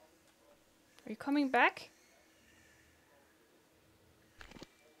 Are you coming back?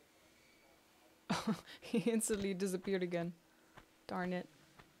 He instantly disappeared again. Darn it.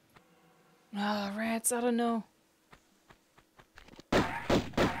 Ah, rats, I don't know.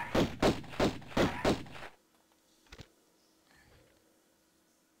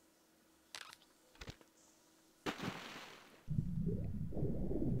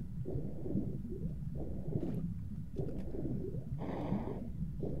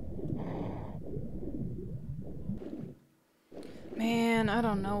 Man, I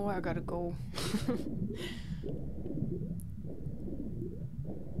don't know where I gotta go.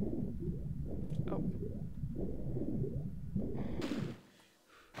 Oh.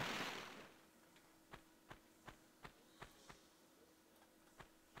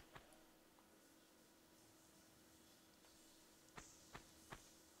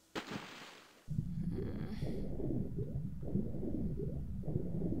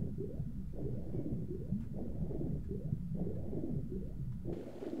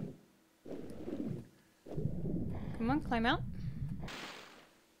 Come on, climb out.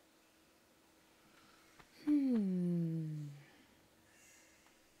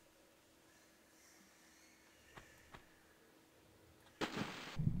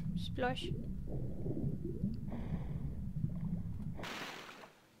 Splash.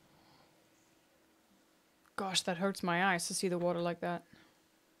 Gosh, that hurts my eyes to see the water like that.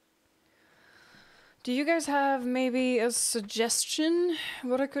 Do you guys have maybe a suggestion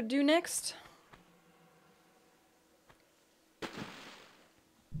what I could do next?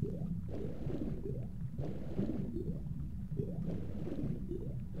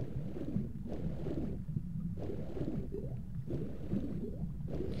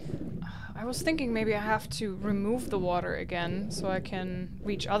 I was thinking maybe I have to remove the water again so I can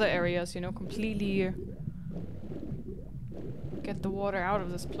reach other areas, you know, completely get the water out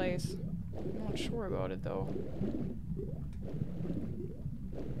of this place. I'm not sure about it though.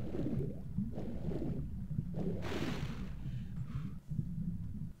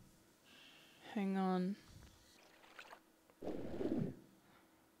 Hang on.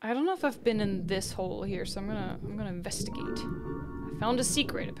 I don't know if I've been in this hole here, so I'm gonna investigate. I found a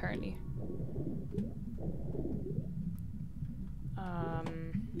secret apparently.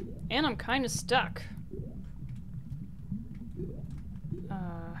 And I'm kind of stuck.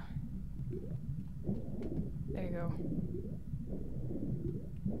 There you go.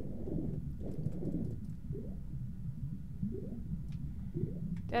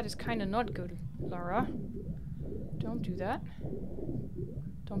 That is kind of not good, Lara. Don't do that.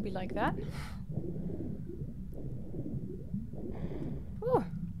 Don't be like that. Ooh.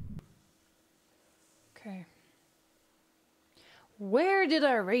 Okay. Where did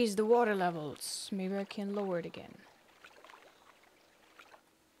I raise the water levels? Maybe I can lower it again.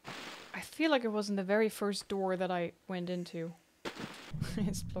 I feel like it was in the very first door that I went into.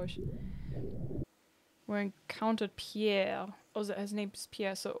 It's plush. We encountered Pierre. Oh, his name is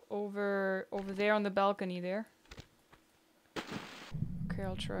Pierre. So over there on the balcony there. Okay,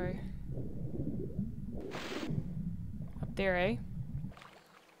 I'll try. Up there, eh?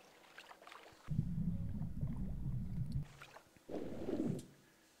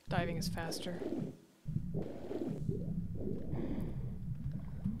 Diving is faster.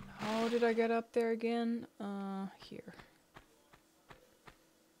 How did I get up there again? Here.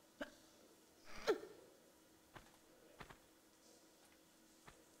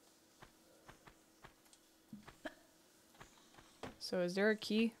 So is there a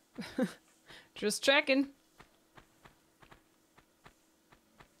key? Just checking.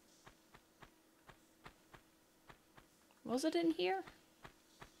 Was it in here?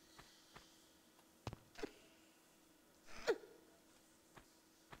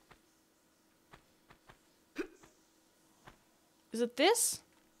 Is it this?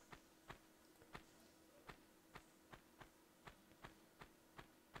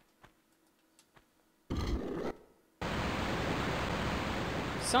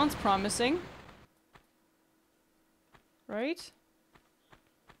 Sounds promising. Right?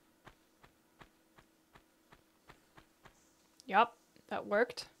 Yup, that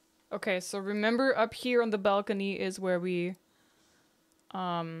worked. Okay, so remember up here on the balcony is where we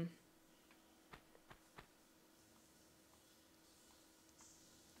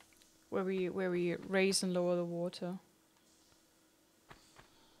where we raise and lower the water.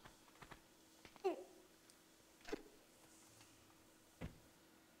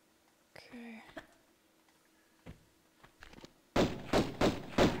 Okay.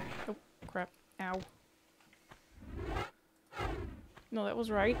 Oh crap. Ow. No, that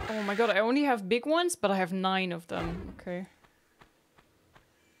was right. Oh my god, I only have big ones, but I have 9 of them. Okay.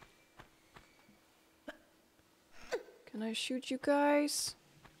 Can I shoot you guys?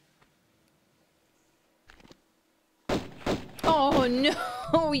 Oh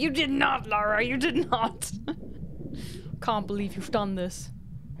no! You did not, Lara! You did not! Can't believe you've done this.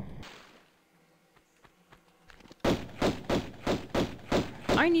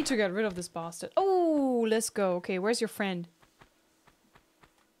 I need to get rid of this bastard. Oh, let's go. Okay, where's your friend?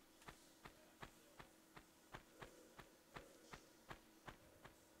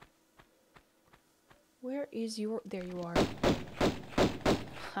 Where is your... There you are.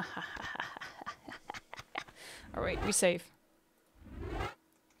 Alright, we save.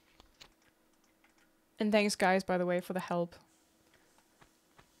 And thanks guys, by the way, for the help.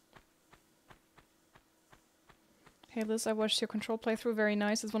 Hey Liz, I watched your Control playthrough. Very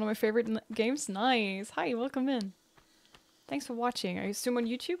nice. It's one of my favorite games. Nice. Hi, welcome in. Thanks for watching. I assume on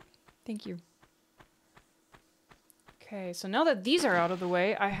YouTube? Thank you. Okay, so now that these are out of the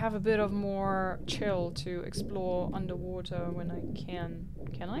way, I have a bit of more chill to explore underwater when I can.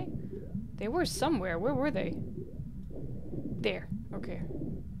 Can I? They were somewhere. Where were they? There. Okay.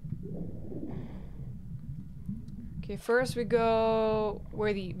 Okay, first we go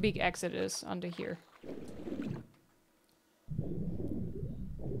where the big exit is, under here.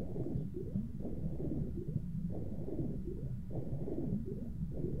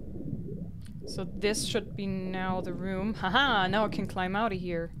 So this should be now the room. Haha, now I can climb out of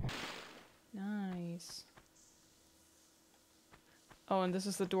here. Nice. Oh, and this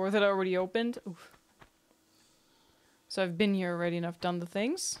is the door that I already opened. Oof. So I've been here already and I've done the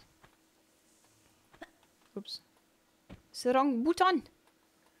things. Oops. It's the wrong button.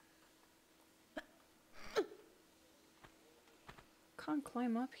 can't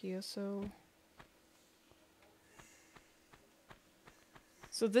climb up here, so...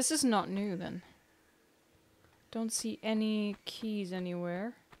 So this is not new then. Don't see any keys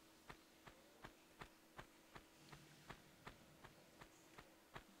anywhere.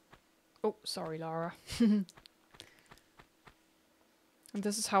 Oh, sorry, Lara. And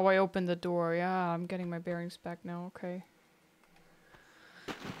this is how I open the door. Yeah, I'm getting my bearings back now. Okay.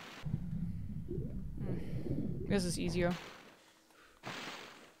 This is easier.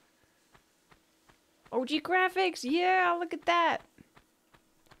 OG graphics! Yeah, look at that!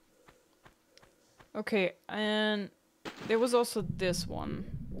 Okay, and there was also this one.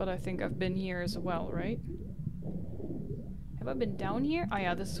 But I think I've been here as well, right? Have I been down here? Ah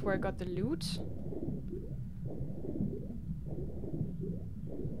yeah, this is where I got the loot.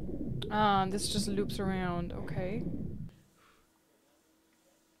 Ah, this just loops around. Okay.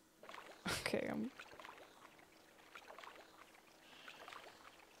 Okay,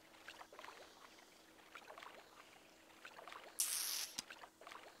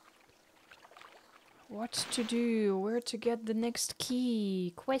 what to do? Where to get the next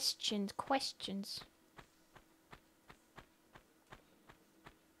key? Questions, questions.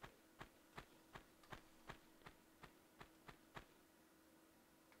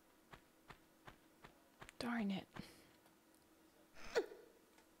 Darn it.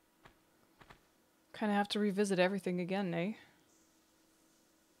 Kinda have to revisit everything again, eh?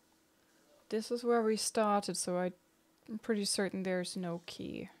 This is where we started, so I'm pretty certain there's no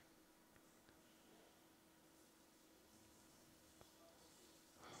key.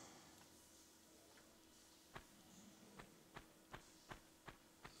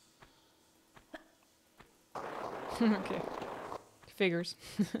 Okay. Figures.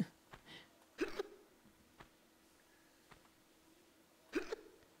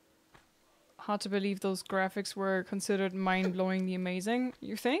 Hard to believe those graphics were considered mind-blowingly amazing,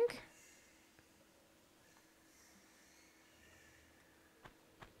 you think?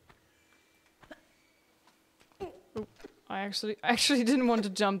 Oh, I actually didn't want to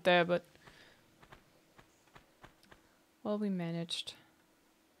jump there, but... Well, we managed.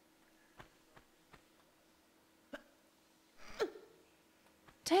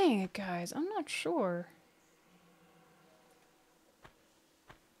 Dang it, guys, I'm not sure.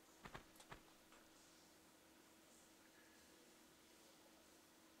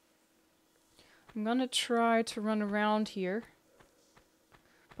 I'm gonna try to run around here.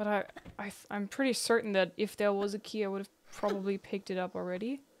 But I'm pretty certain that if there was a key, I would have probably picked it up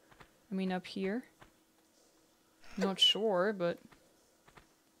already. I mean, up here. Not sure, but...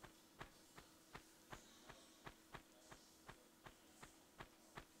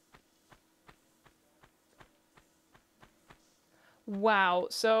 Wow,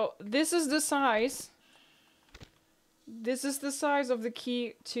 so this is the size. This is the size of the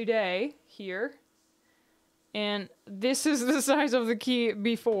key today, here. And this is the size of the key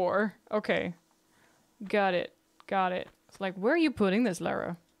before. Okay. Got it. Got it. It's like, where are you putting this,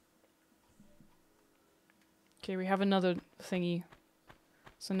 Lara? Okay, we have another thingy.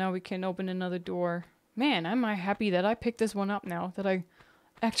 So now we can open another door. Man, am I happy that I picked this one up now. That I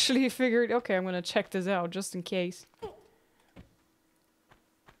actually figured, okay, I'm gonna check this out just in case.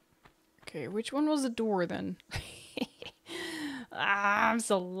 Okay, which one was the door then? I'm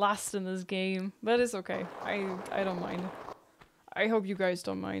so lost in this game. But it's okay. I don't mind. I hope you guys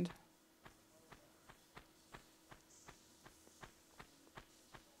don't mind.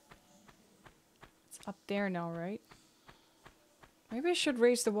 It's up there now, right? Maybe I should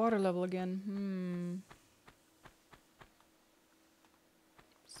raise the water level again.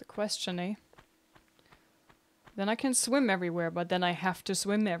 It's the question, eh? Then I can swim everywhere, but then I have to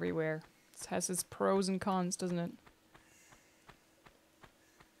swim everywhere. It has its pros and cons, doesn't it?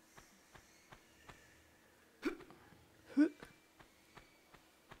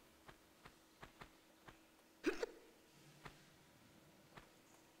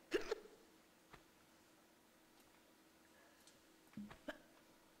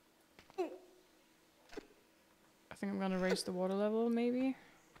 I think I'm gonna raise the water level, maybe?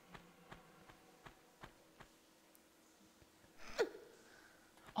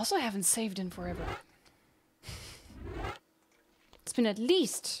 Also, I haven't saved in forever. It's been at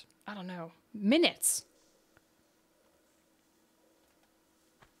least, I don't know, minutes.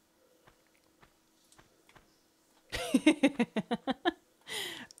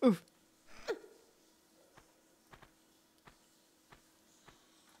 Oof.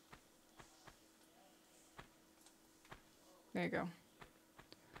 There you go.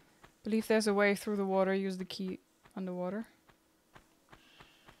 Believe there's a way through the water. Use the key underwater.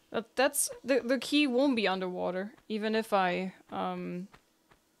 That's the key won't be underwater, even if I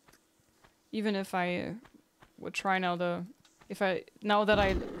would try now now that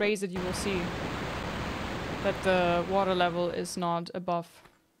I raise it, you will see that the water level is not above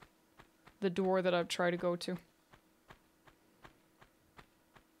the door that I've tried to go to.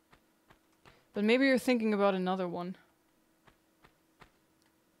 But maybe you're thinking about another one.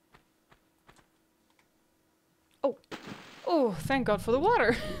 Oh. Oh, thank God for the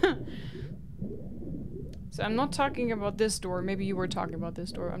water. So I'm not talking about this door. Maybe you were talking about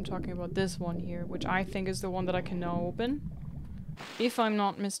this door. I'm talking about this one here, which I think is the one that I can now open. If I'm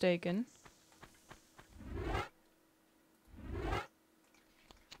not mistaken.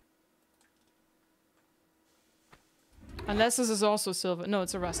 Unless this is also silver. No,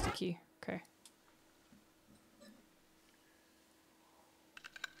 it's a rusty key. Okay.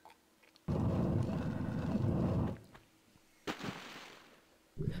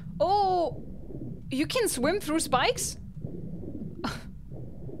 Oh! You can swim through spikes?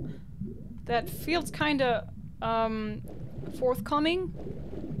 That feels kinda, forthcoming.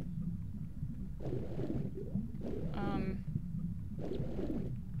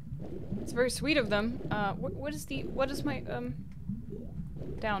 It's very sweet of them. What is my,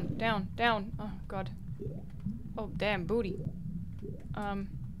 down, down, down. Oh, God. Oh, damn, booty. Down,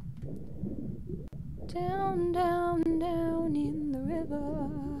 down, down in the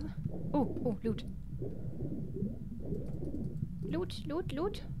river. Oh, oh, loot. Loot, loot,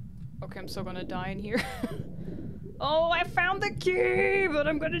 loot. Okay, I'm still gonna die in here. Oh, I found the key, but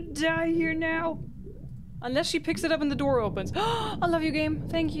I'm gonna die here now. Unless she picks it up and the door opens. I love you, game.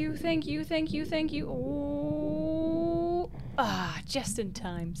 Thank you, thank you, thank you, thank you. Oh. Ah, just in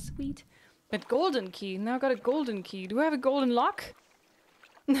time. Sweet. That golden key. Now I got a golden key. Do I have a golden lock?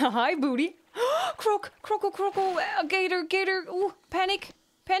 Hi, booty. Croak, croco, croco, gator, gator. Ooh, panic,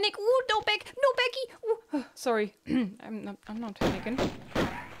 panic. Ooh, no Beck, no Becky. Ooh. Sorry, I'm not panicking.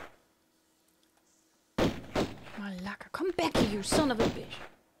 Malaka, come back here, you son of a bitch.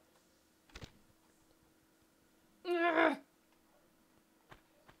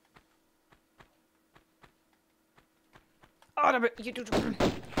 Oh, you do.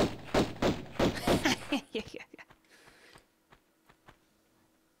 Yeah.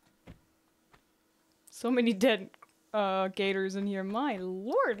 So many dead gators in here, my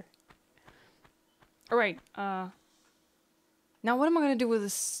lord. Alright, now what am I gonna do with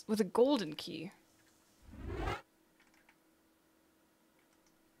this, with a golden key?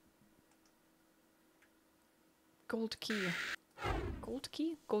 Gold key. Gold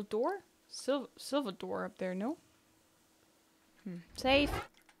key? Gold door? Silver door up there, no? Safe.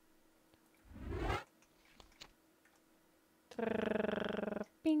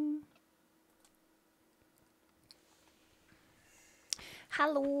 Bing.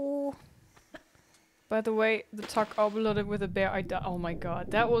 Hello. By the way, the talk overloaded with a bear. Oh my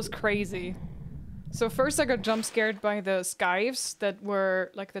god, that was crazy. So first I got jump scared by the skives that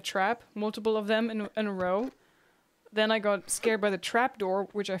were like the trap, multiple of them in a row. Then I got scared by the trap door,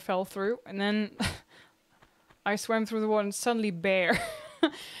 which I fell through, and then I swam through the water and suddenly bear.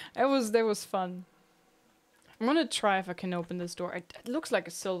 That was fun. I'm gonna try if I can open this door. It looks like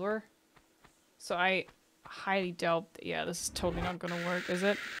a silver, so I highly doubt. Yeah, this is totally not gonna work, is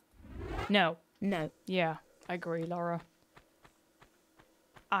it? No. No. Yeah, I agree, Lara.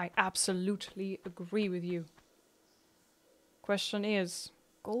 I absolutely agree with you. Question is,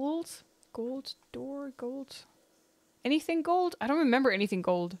 gold? Gold door? Gold? Anything gold? I don't remember anything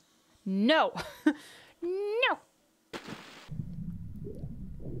gold. No! No!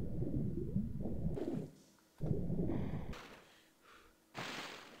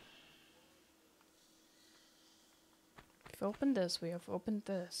 We've opened this, we have opened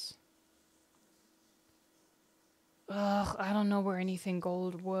this. Ugh, I don't know where anything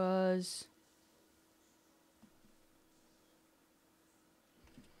gold was.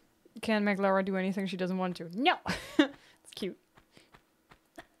 Can't make Lara do anything she doesn't want to. No! It's cute.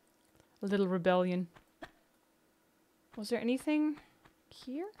 A little rebellion. Was there anything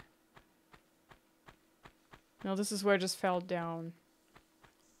here? No, this is where I just fell down.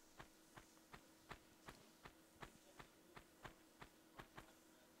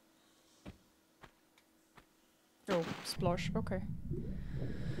 Oh, splosh. Okay.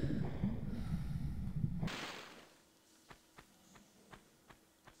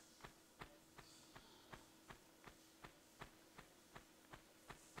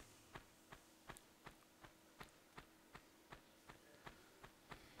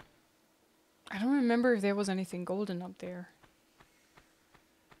 I don't remember if there was anything golden up there.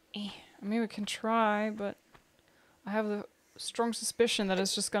 I mean, we can try, but I have the strong suspicion that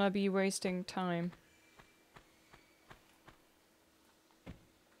it's just gonna be wasting time.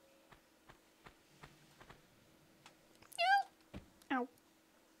 Ow.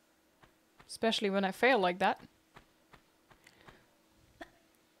 Especially when I fail like that.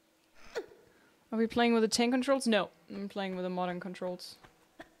 Are we playing with the tank controls? No, I'm playing with the modern controls.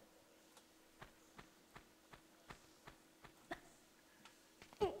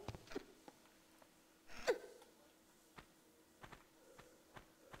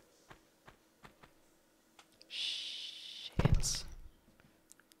 Shit.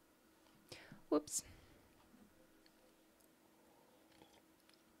 Whoops.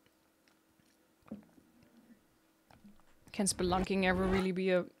 Can spelunking ever really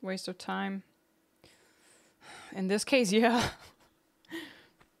be a waste of time? In this case, yeah.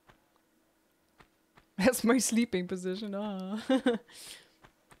 That's my sleeping position. Ah.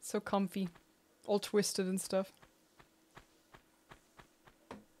 So comfy. All twisted and stuff.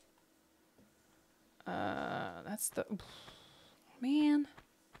 That's the... Man.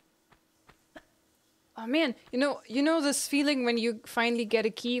 Oh man, you know this feeling when you finally get a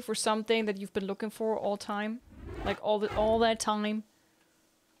key for something that you've been looking for all time? Like all that time?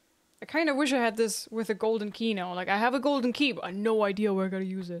 I kind of wish I had this with a golden key now. Like, I have a golden key, but I have no idea where I gotta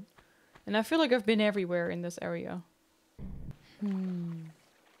use it. And I feel like I've been everywhere in this area. And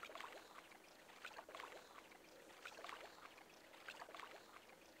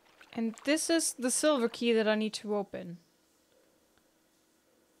this is the silver key that I need to open.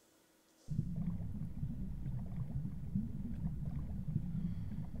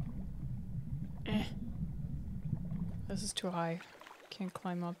 This is too high. Can't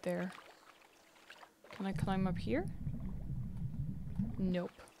climb up there. Can I climb up here?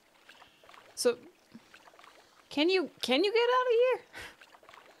 Nope. So, can you get out of here?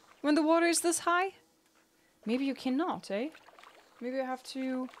 When the water is this high? Maybe you cannot, eh? Maybe I have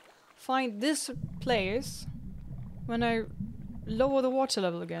to find this place when I lower the water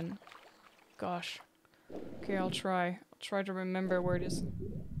level again. Gosh. Okay, I'll try. I'll try to remember where it is.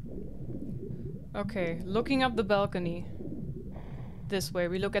 Okay, looking up the balcony. This way,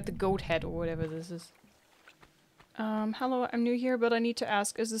 we look at the goat head or whatever this is. Hello, I'm new here, but I need to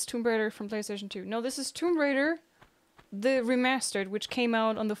ask, is this Tomb Raider from PlayStation 2? No, this is Tomb Raider, the Remastered, which came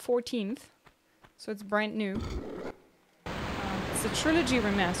out on the 14th. So it's brand new. It's a trilogy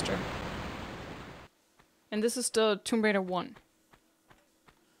remaster. And this is the Tomb Raider 1.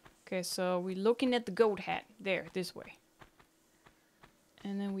 Okay, so we're looking at the goat head. There, this way.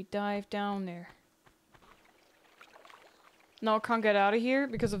 And then we dive down there. No, I can't get out of here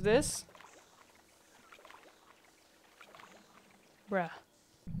because of this. Bruh.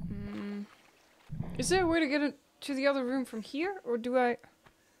 Is there a way to get into the other room from here? Or do I...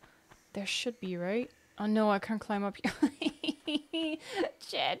 There should be, right? Oh no, I can't climb up here.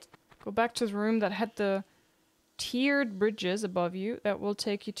 Shit. Go back to the room that had the tiered bridges above you. That will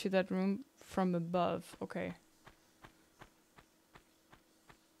take you to that room from above. Okay.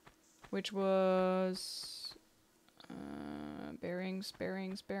 Which was... bearings.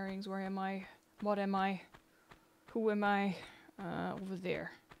 Where am I? What am I? Who am I? Over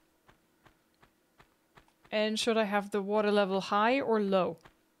there. And should I have the water level high or low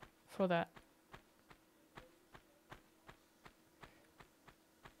for that?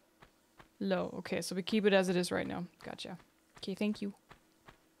 Low. Okay, so we keep it as it is right now. Gotcha. Okay, thank you.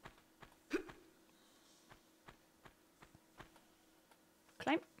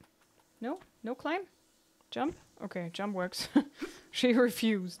 Climb? No? No climb? Jump? Okay, jump works. She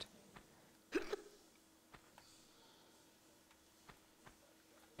refused.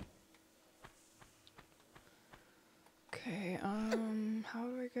 Okay, how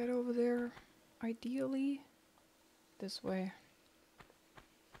do I get over there? Ideally, this way.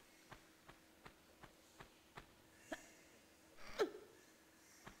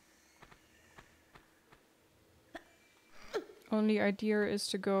 Only idea is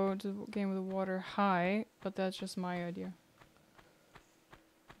to go to the game with the water high, but that's just my idea.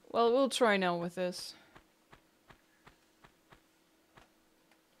 Well, we'll try now with this.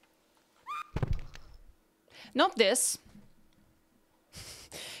 Not this.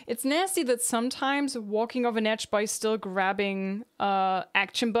 It's nasty that sometimes walking off an edge by still grabbing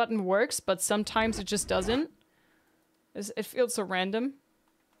action button works, but sometimes it just doesn't. It feels so random.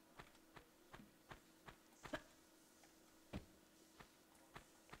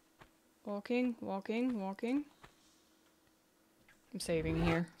 Walking. I'm saving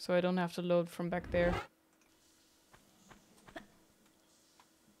here, so I don't have to load from back there.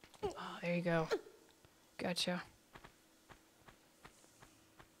 Oh, there you go. Gotcha.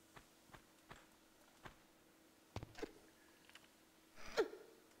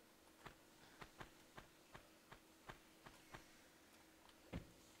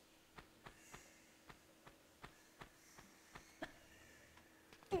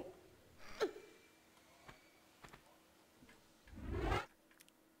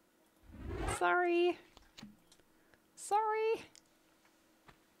 Sorry. Sorry.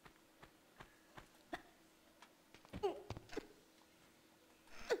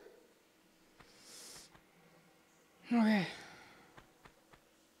 Okay.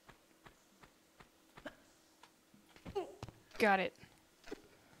 Got it.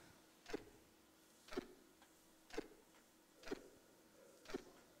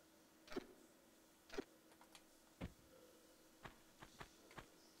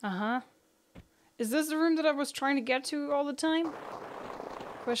 Uh-huh. Is this the room that I was trying to get to all the time?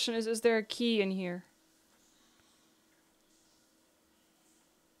 Question is there a key in here?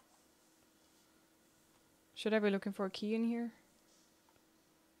 Should I be looking for a key in here?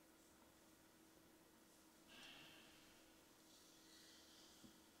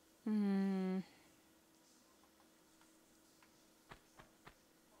 Hmm.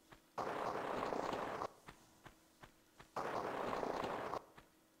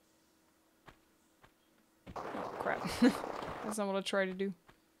 Oh, crap. That's not what I try to do.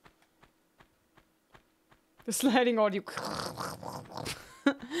 The sliding audio.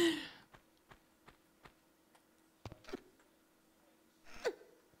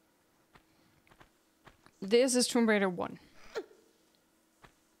 This is Tomb Raider 1.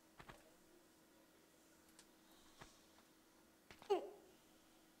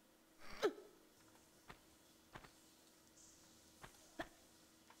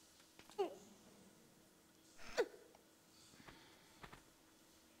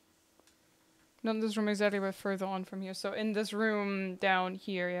 Not this room exactly, but further on from here. So in this room down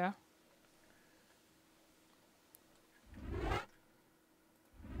here, yeah.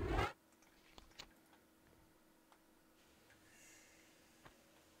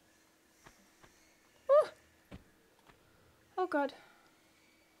 Woo! Oh god.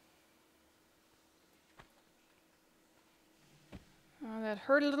 Oh, that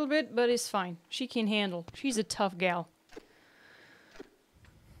hurt a little bit, but it's fine. She can handle. She's a tough gal.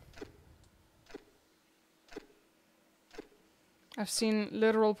 I've seen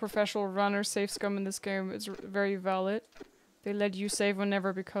literal professional runners save scum in this game. It's very valid. They let you save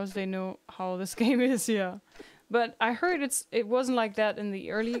whenever because they know how this game is, yeah. But I heard it wasn't like that in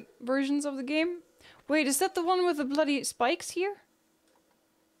the early versions of the game. Wait, is that the one with the bloody spikes here?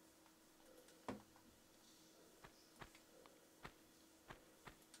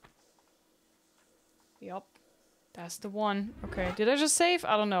 Yup. That's the one. Okay, did I just save?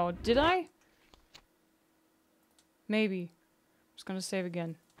 I don't know. Did I? Maybe. I'm just gonna save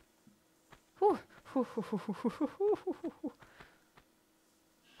again. Whew.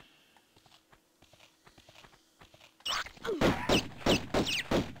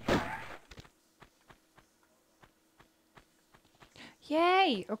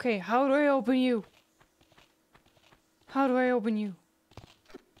 Yay! Okay, how do I open you? How do I open you?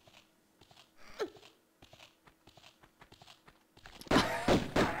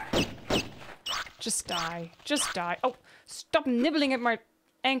 Just die. Just die. Oh, stop nibbling at my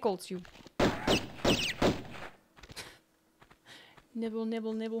ankles, you. Nibble,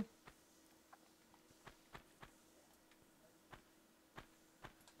 nibble, nibble.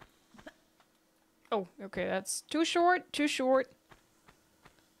 Oh, okay, that's too short, too short.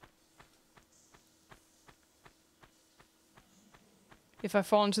 If I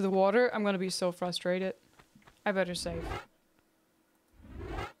fall into the water, I'm gonna be so frustrated. I better save.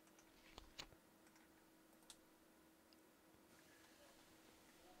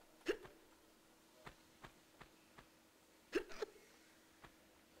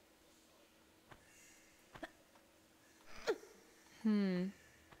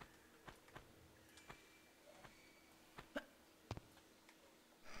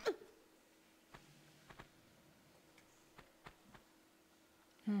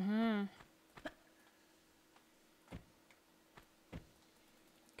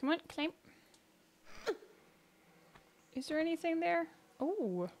 Come on, climb. Is there anything there?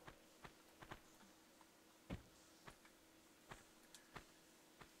 Oh.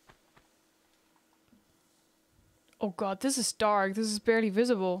 Oh god, this is dark. This is barely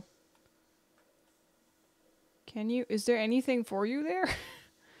visible. Can you? Is there anything for you there?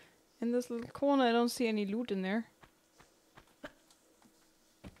 In this little corner, I don't see any loot in there.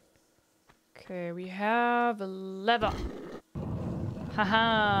 Okay, we have a lever.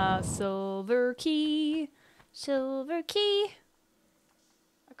 Haha, silver key. Silver key.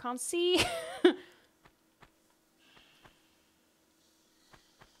 I can't see.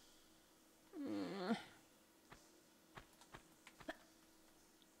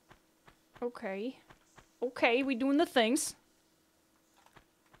 Okay. Okay, we doing the things.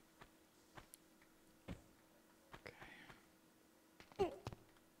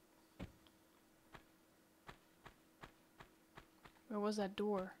 was that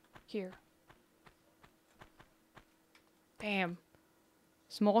door? Here. Damn.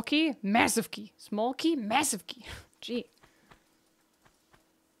 Small key, massive key. Small key, massive key. Gee.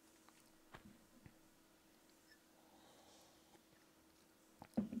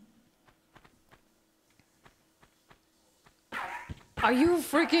 Are you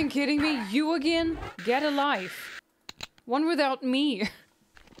freaking kidding me? You again? Get a life. One without me.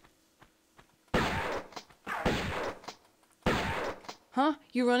 Huh?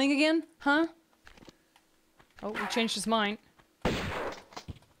 You running again? Huh? Oh, we changed his mind.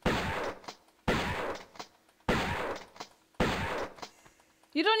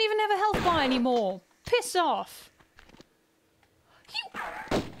 You don't even have a health bar anymore. Piss off.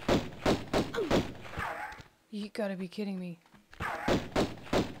 You gotta be kidding me.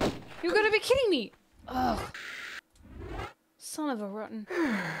 You gotta be kidding me! Ugh. Son of a rotten.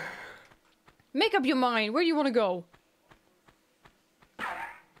 Make up your mind. Where do you want to go?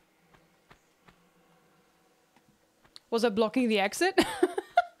 Was I blocking the exit?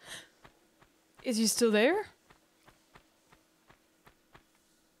 Is he still there?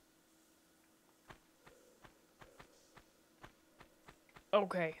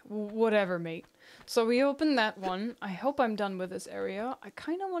 Okay, whatever, mate. So we opened that one. I hope I'm done with this area. I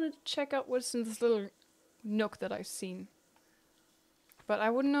kind of wanted to check out what's in this little nook that I've seen. But I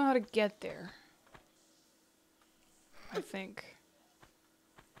wouldn't know how to get there. I think.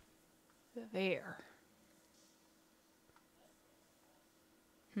 There.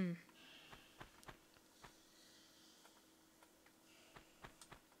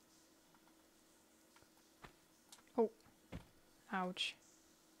 Oh. Ouch.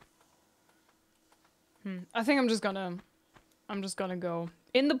 I think I'm just gonna go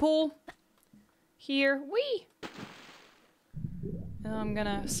in the pool. Here. Whee! And I'm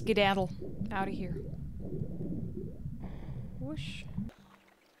gonna skedaddle out of here. Whoosh.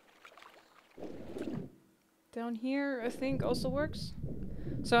 Down here, I think, also works.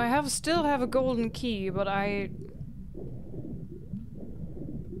 So I still have a golden key, but I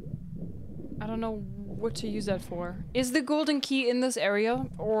don't know what to use that for. Is the golden key in this area,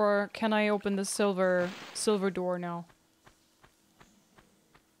 or can I open the silver door now?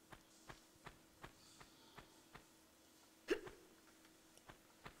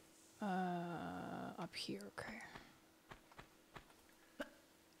 Up here, okay.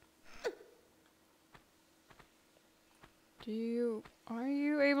 Are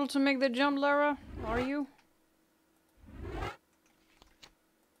you able to make the jump, Lara? Are you?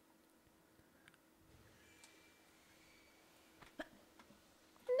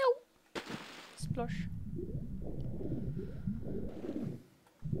 No. Splosh.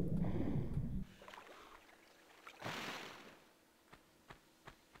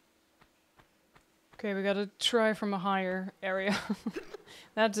 Okay, we gotta try from a higher area.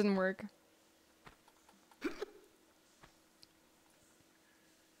 That didn't work.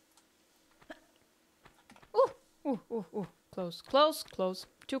 Ooh. Close. Close.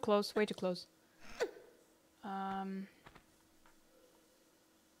 Too close. Way too close.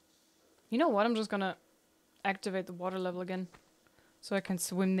 You know what? I'm just gonna activate the water level again. So I can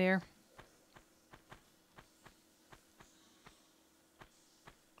swim there.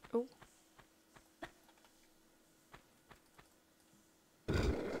 Oh.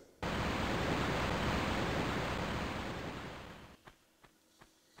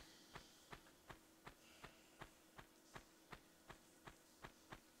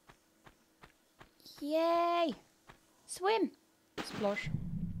 Yay! Swim! Splosh.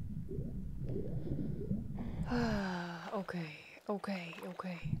 Okay.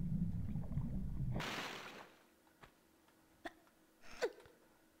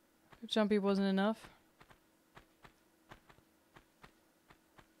 Jumpy wasn't enough.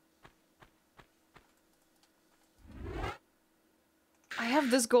 I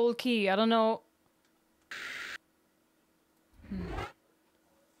have this gold key, I don't know.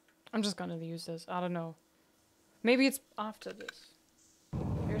 I'm just gonna use this, I don't know. Maybe it's after this.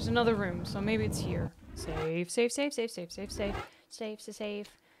 There's another room, so maybe it's here. Save.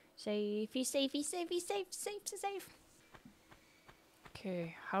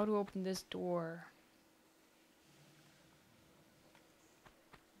 Okay, how to open this door?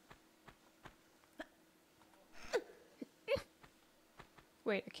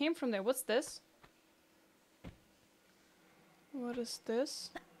 Wait, it came from there. What's this? What is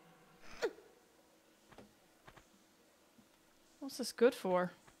this? What's this good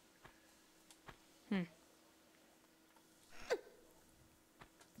for?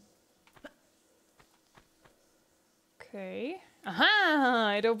 Okay.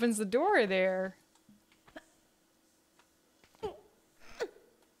 Aha! It opens the door there.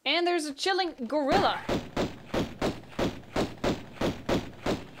 And there's a chilling gorilla.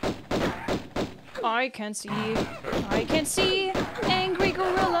 I can see angry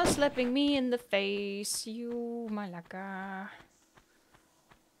gorilla slapping me in the face. You malaka.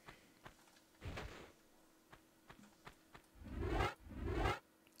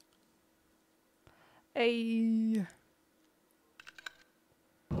 Hey.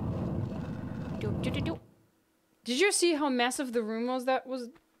 Did you see how massive the room was that was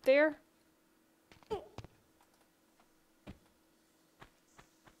there?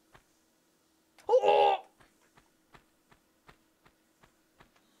 Oh!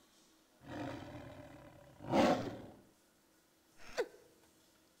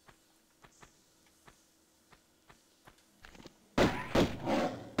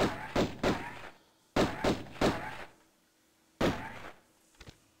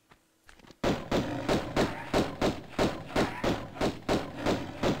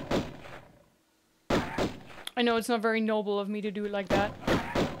 I know it's not very noble of me to do it like that.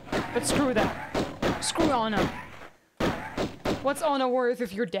 But screw that. Screw honor. What's honor worth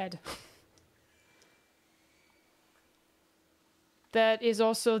if you're dead? That is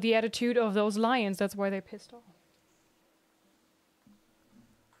also the attitude of those lions. That's why they pissed off.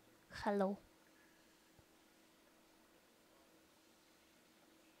 Hello.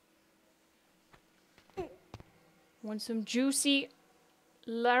 Want some juicy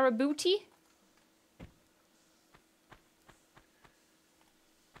Lara booty?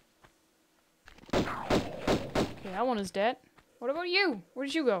 Okay, that one is dead. What about you? Where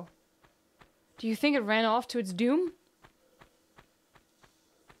did you go? Do you think it ran off to its doom?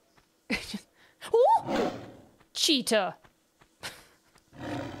 Oh! Cheetah!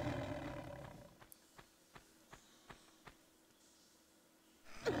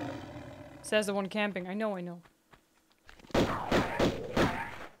 Says the one camping. I know, I know.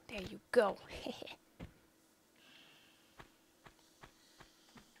 There you go.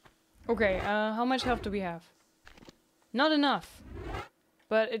 Okay, how much health do we have? Not enough.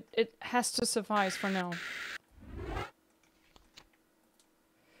 But it has to suffice for now.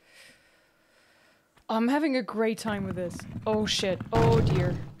 I'm having a great time with this. Oh shit. Oh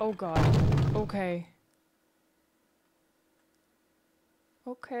dear. Oh god. Okay.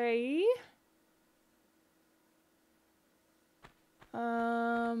 Okay.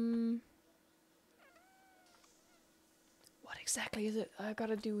 What exactly is it I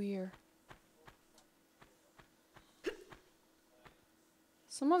gotta do here?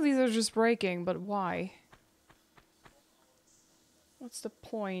 Some of these are just breaking, but why? What's the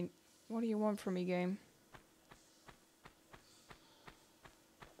point? What do you want from me, game?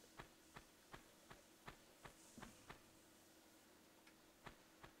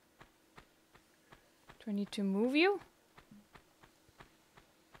 Do I need to move you?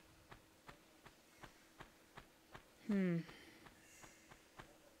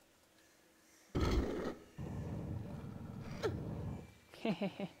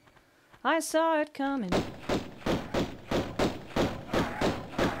 I saw it coming.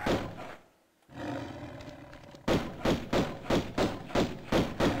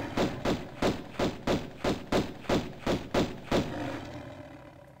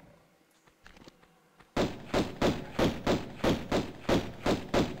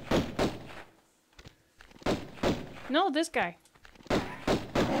 No, this guy.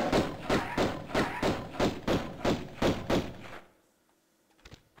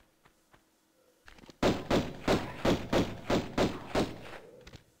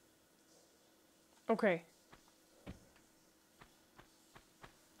 Okay.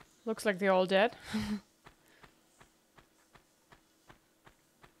 Looks like they're all dead.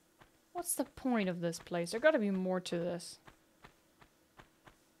 What's the point of this place? There gotta be more to this.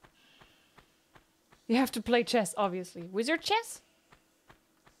 You have to play chess, obviously. Wizard chess?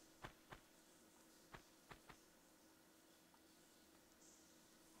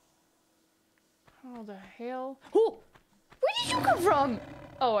 How the hell? Oh! Where did you come from?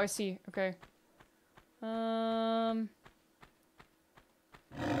 Oh, I see. Okay. No,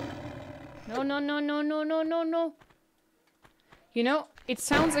 no, no, no, no, no, no, no. You know, it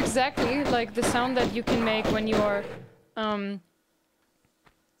sounds exactly like the sound that you can make when you are,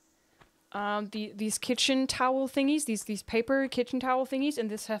 these kitchen towel thingies, these paper kitchen towel thingies, and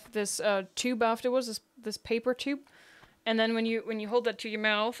this have this tube afterwards, this paper tube, and then when you hold that to your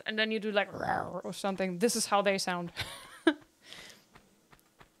mouth and then you do like or something, this is how they sound.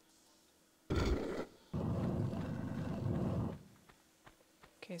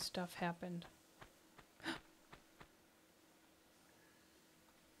 Okay, stuff happened.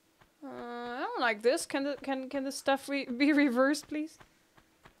 I don't like this. Can the stuff be reversed, please?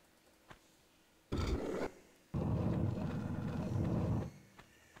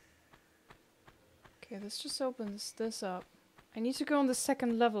 Okay, this just opens this up. I need to go on the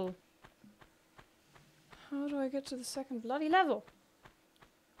second level. How do I get to the second bloody level?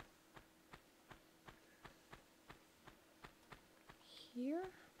 Here?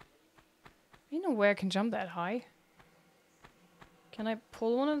 Ain't no way I can jump that high. Can I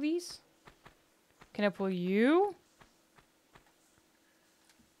pull one of these? Can I pull you?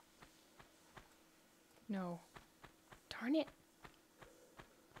 No. Darn it.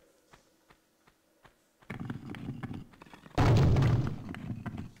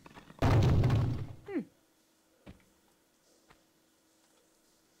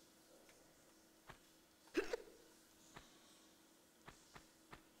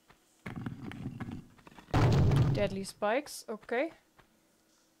 Deadly spikes, okay.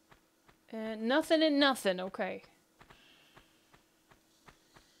 Nothing and nothing, okay.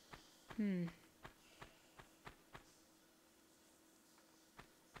 I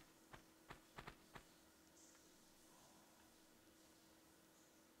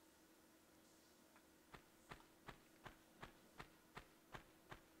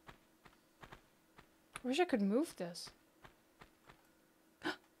wish I could move this.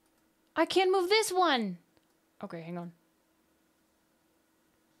 I can't move this one! Okay, hang on.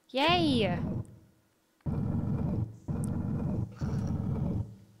 Yay!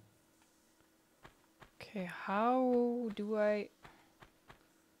 Okay, how do I...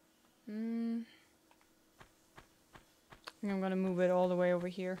 I think I'm gonna move it all the way over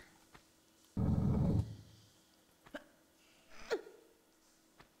here.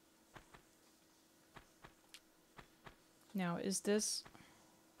 Now, is this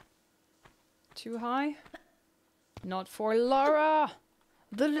too high? Not for Lara!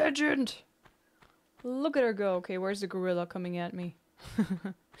 The legend! Look at her go. Okay, where's the gorilla coming at me?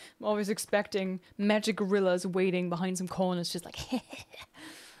 I'm always expecting magic gorillas waiting behind some corners, just like,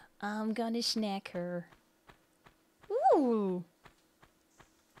 I'm gonna snack her. Ooh!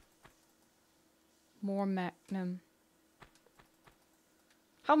 More magnum.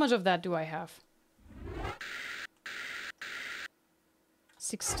 How much of that do I have?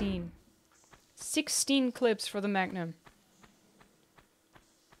 16. 16 clips for the magnum.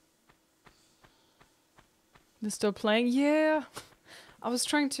 They're still playing? Yeah! I was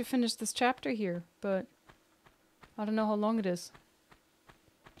trying to finish this chapter here, but I don't know how long it is.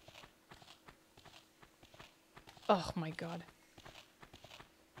 Oh my god.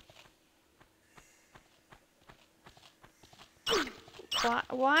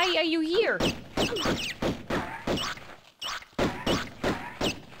 Why are you here?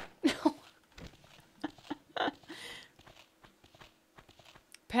 No.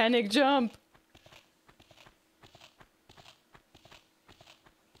 Panic jump.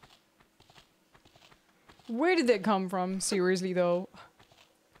 Where did that come from? Seriously though.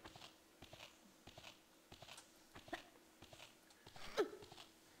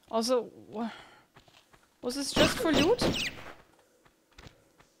 Also, was this just for loot?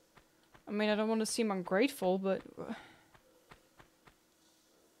 I mean, I don't want to seem ungrateful, but...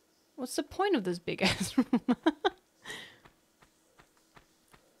 what's the point of this big ass room?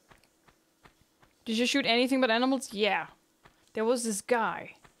 Did you shoot anything but animals? Yeah. There was this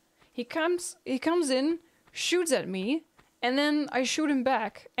guy. He comes in, shoots at me, and then I shoot him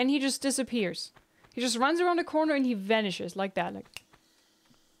back, and he just disappears. He just runs around the corner and he vanishes like that. Like,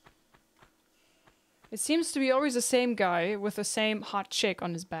 it seems to be always the same guy with the same hot chick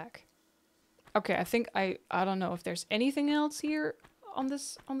on his back. Okay, I think I don't know if there's anything else here on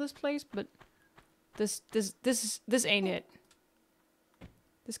this place, but this ain't it.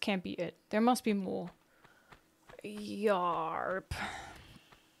 This can't be it. There must be more. Yarp.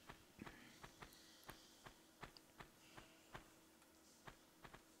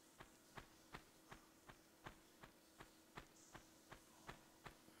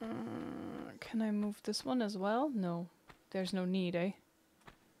 Can I move this one as well? No. There's no need, eh?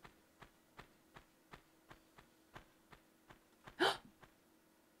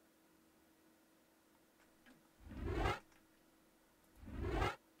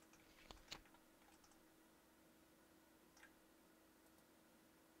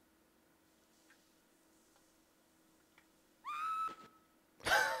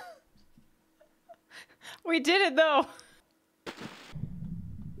 We did it though!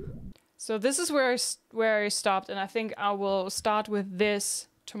 So this is where I stopped, and I think I will start with this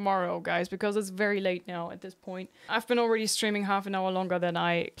tomorrow, guys, because it's very late now at this point. I've been already streaming half an hour longer than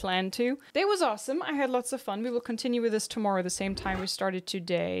I planned to. It was awesome. I had lots of fun. We will continue with this tomorrow at the same time we started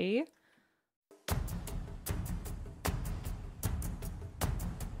today.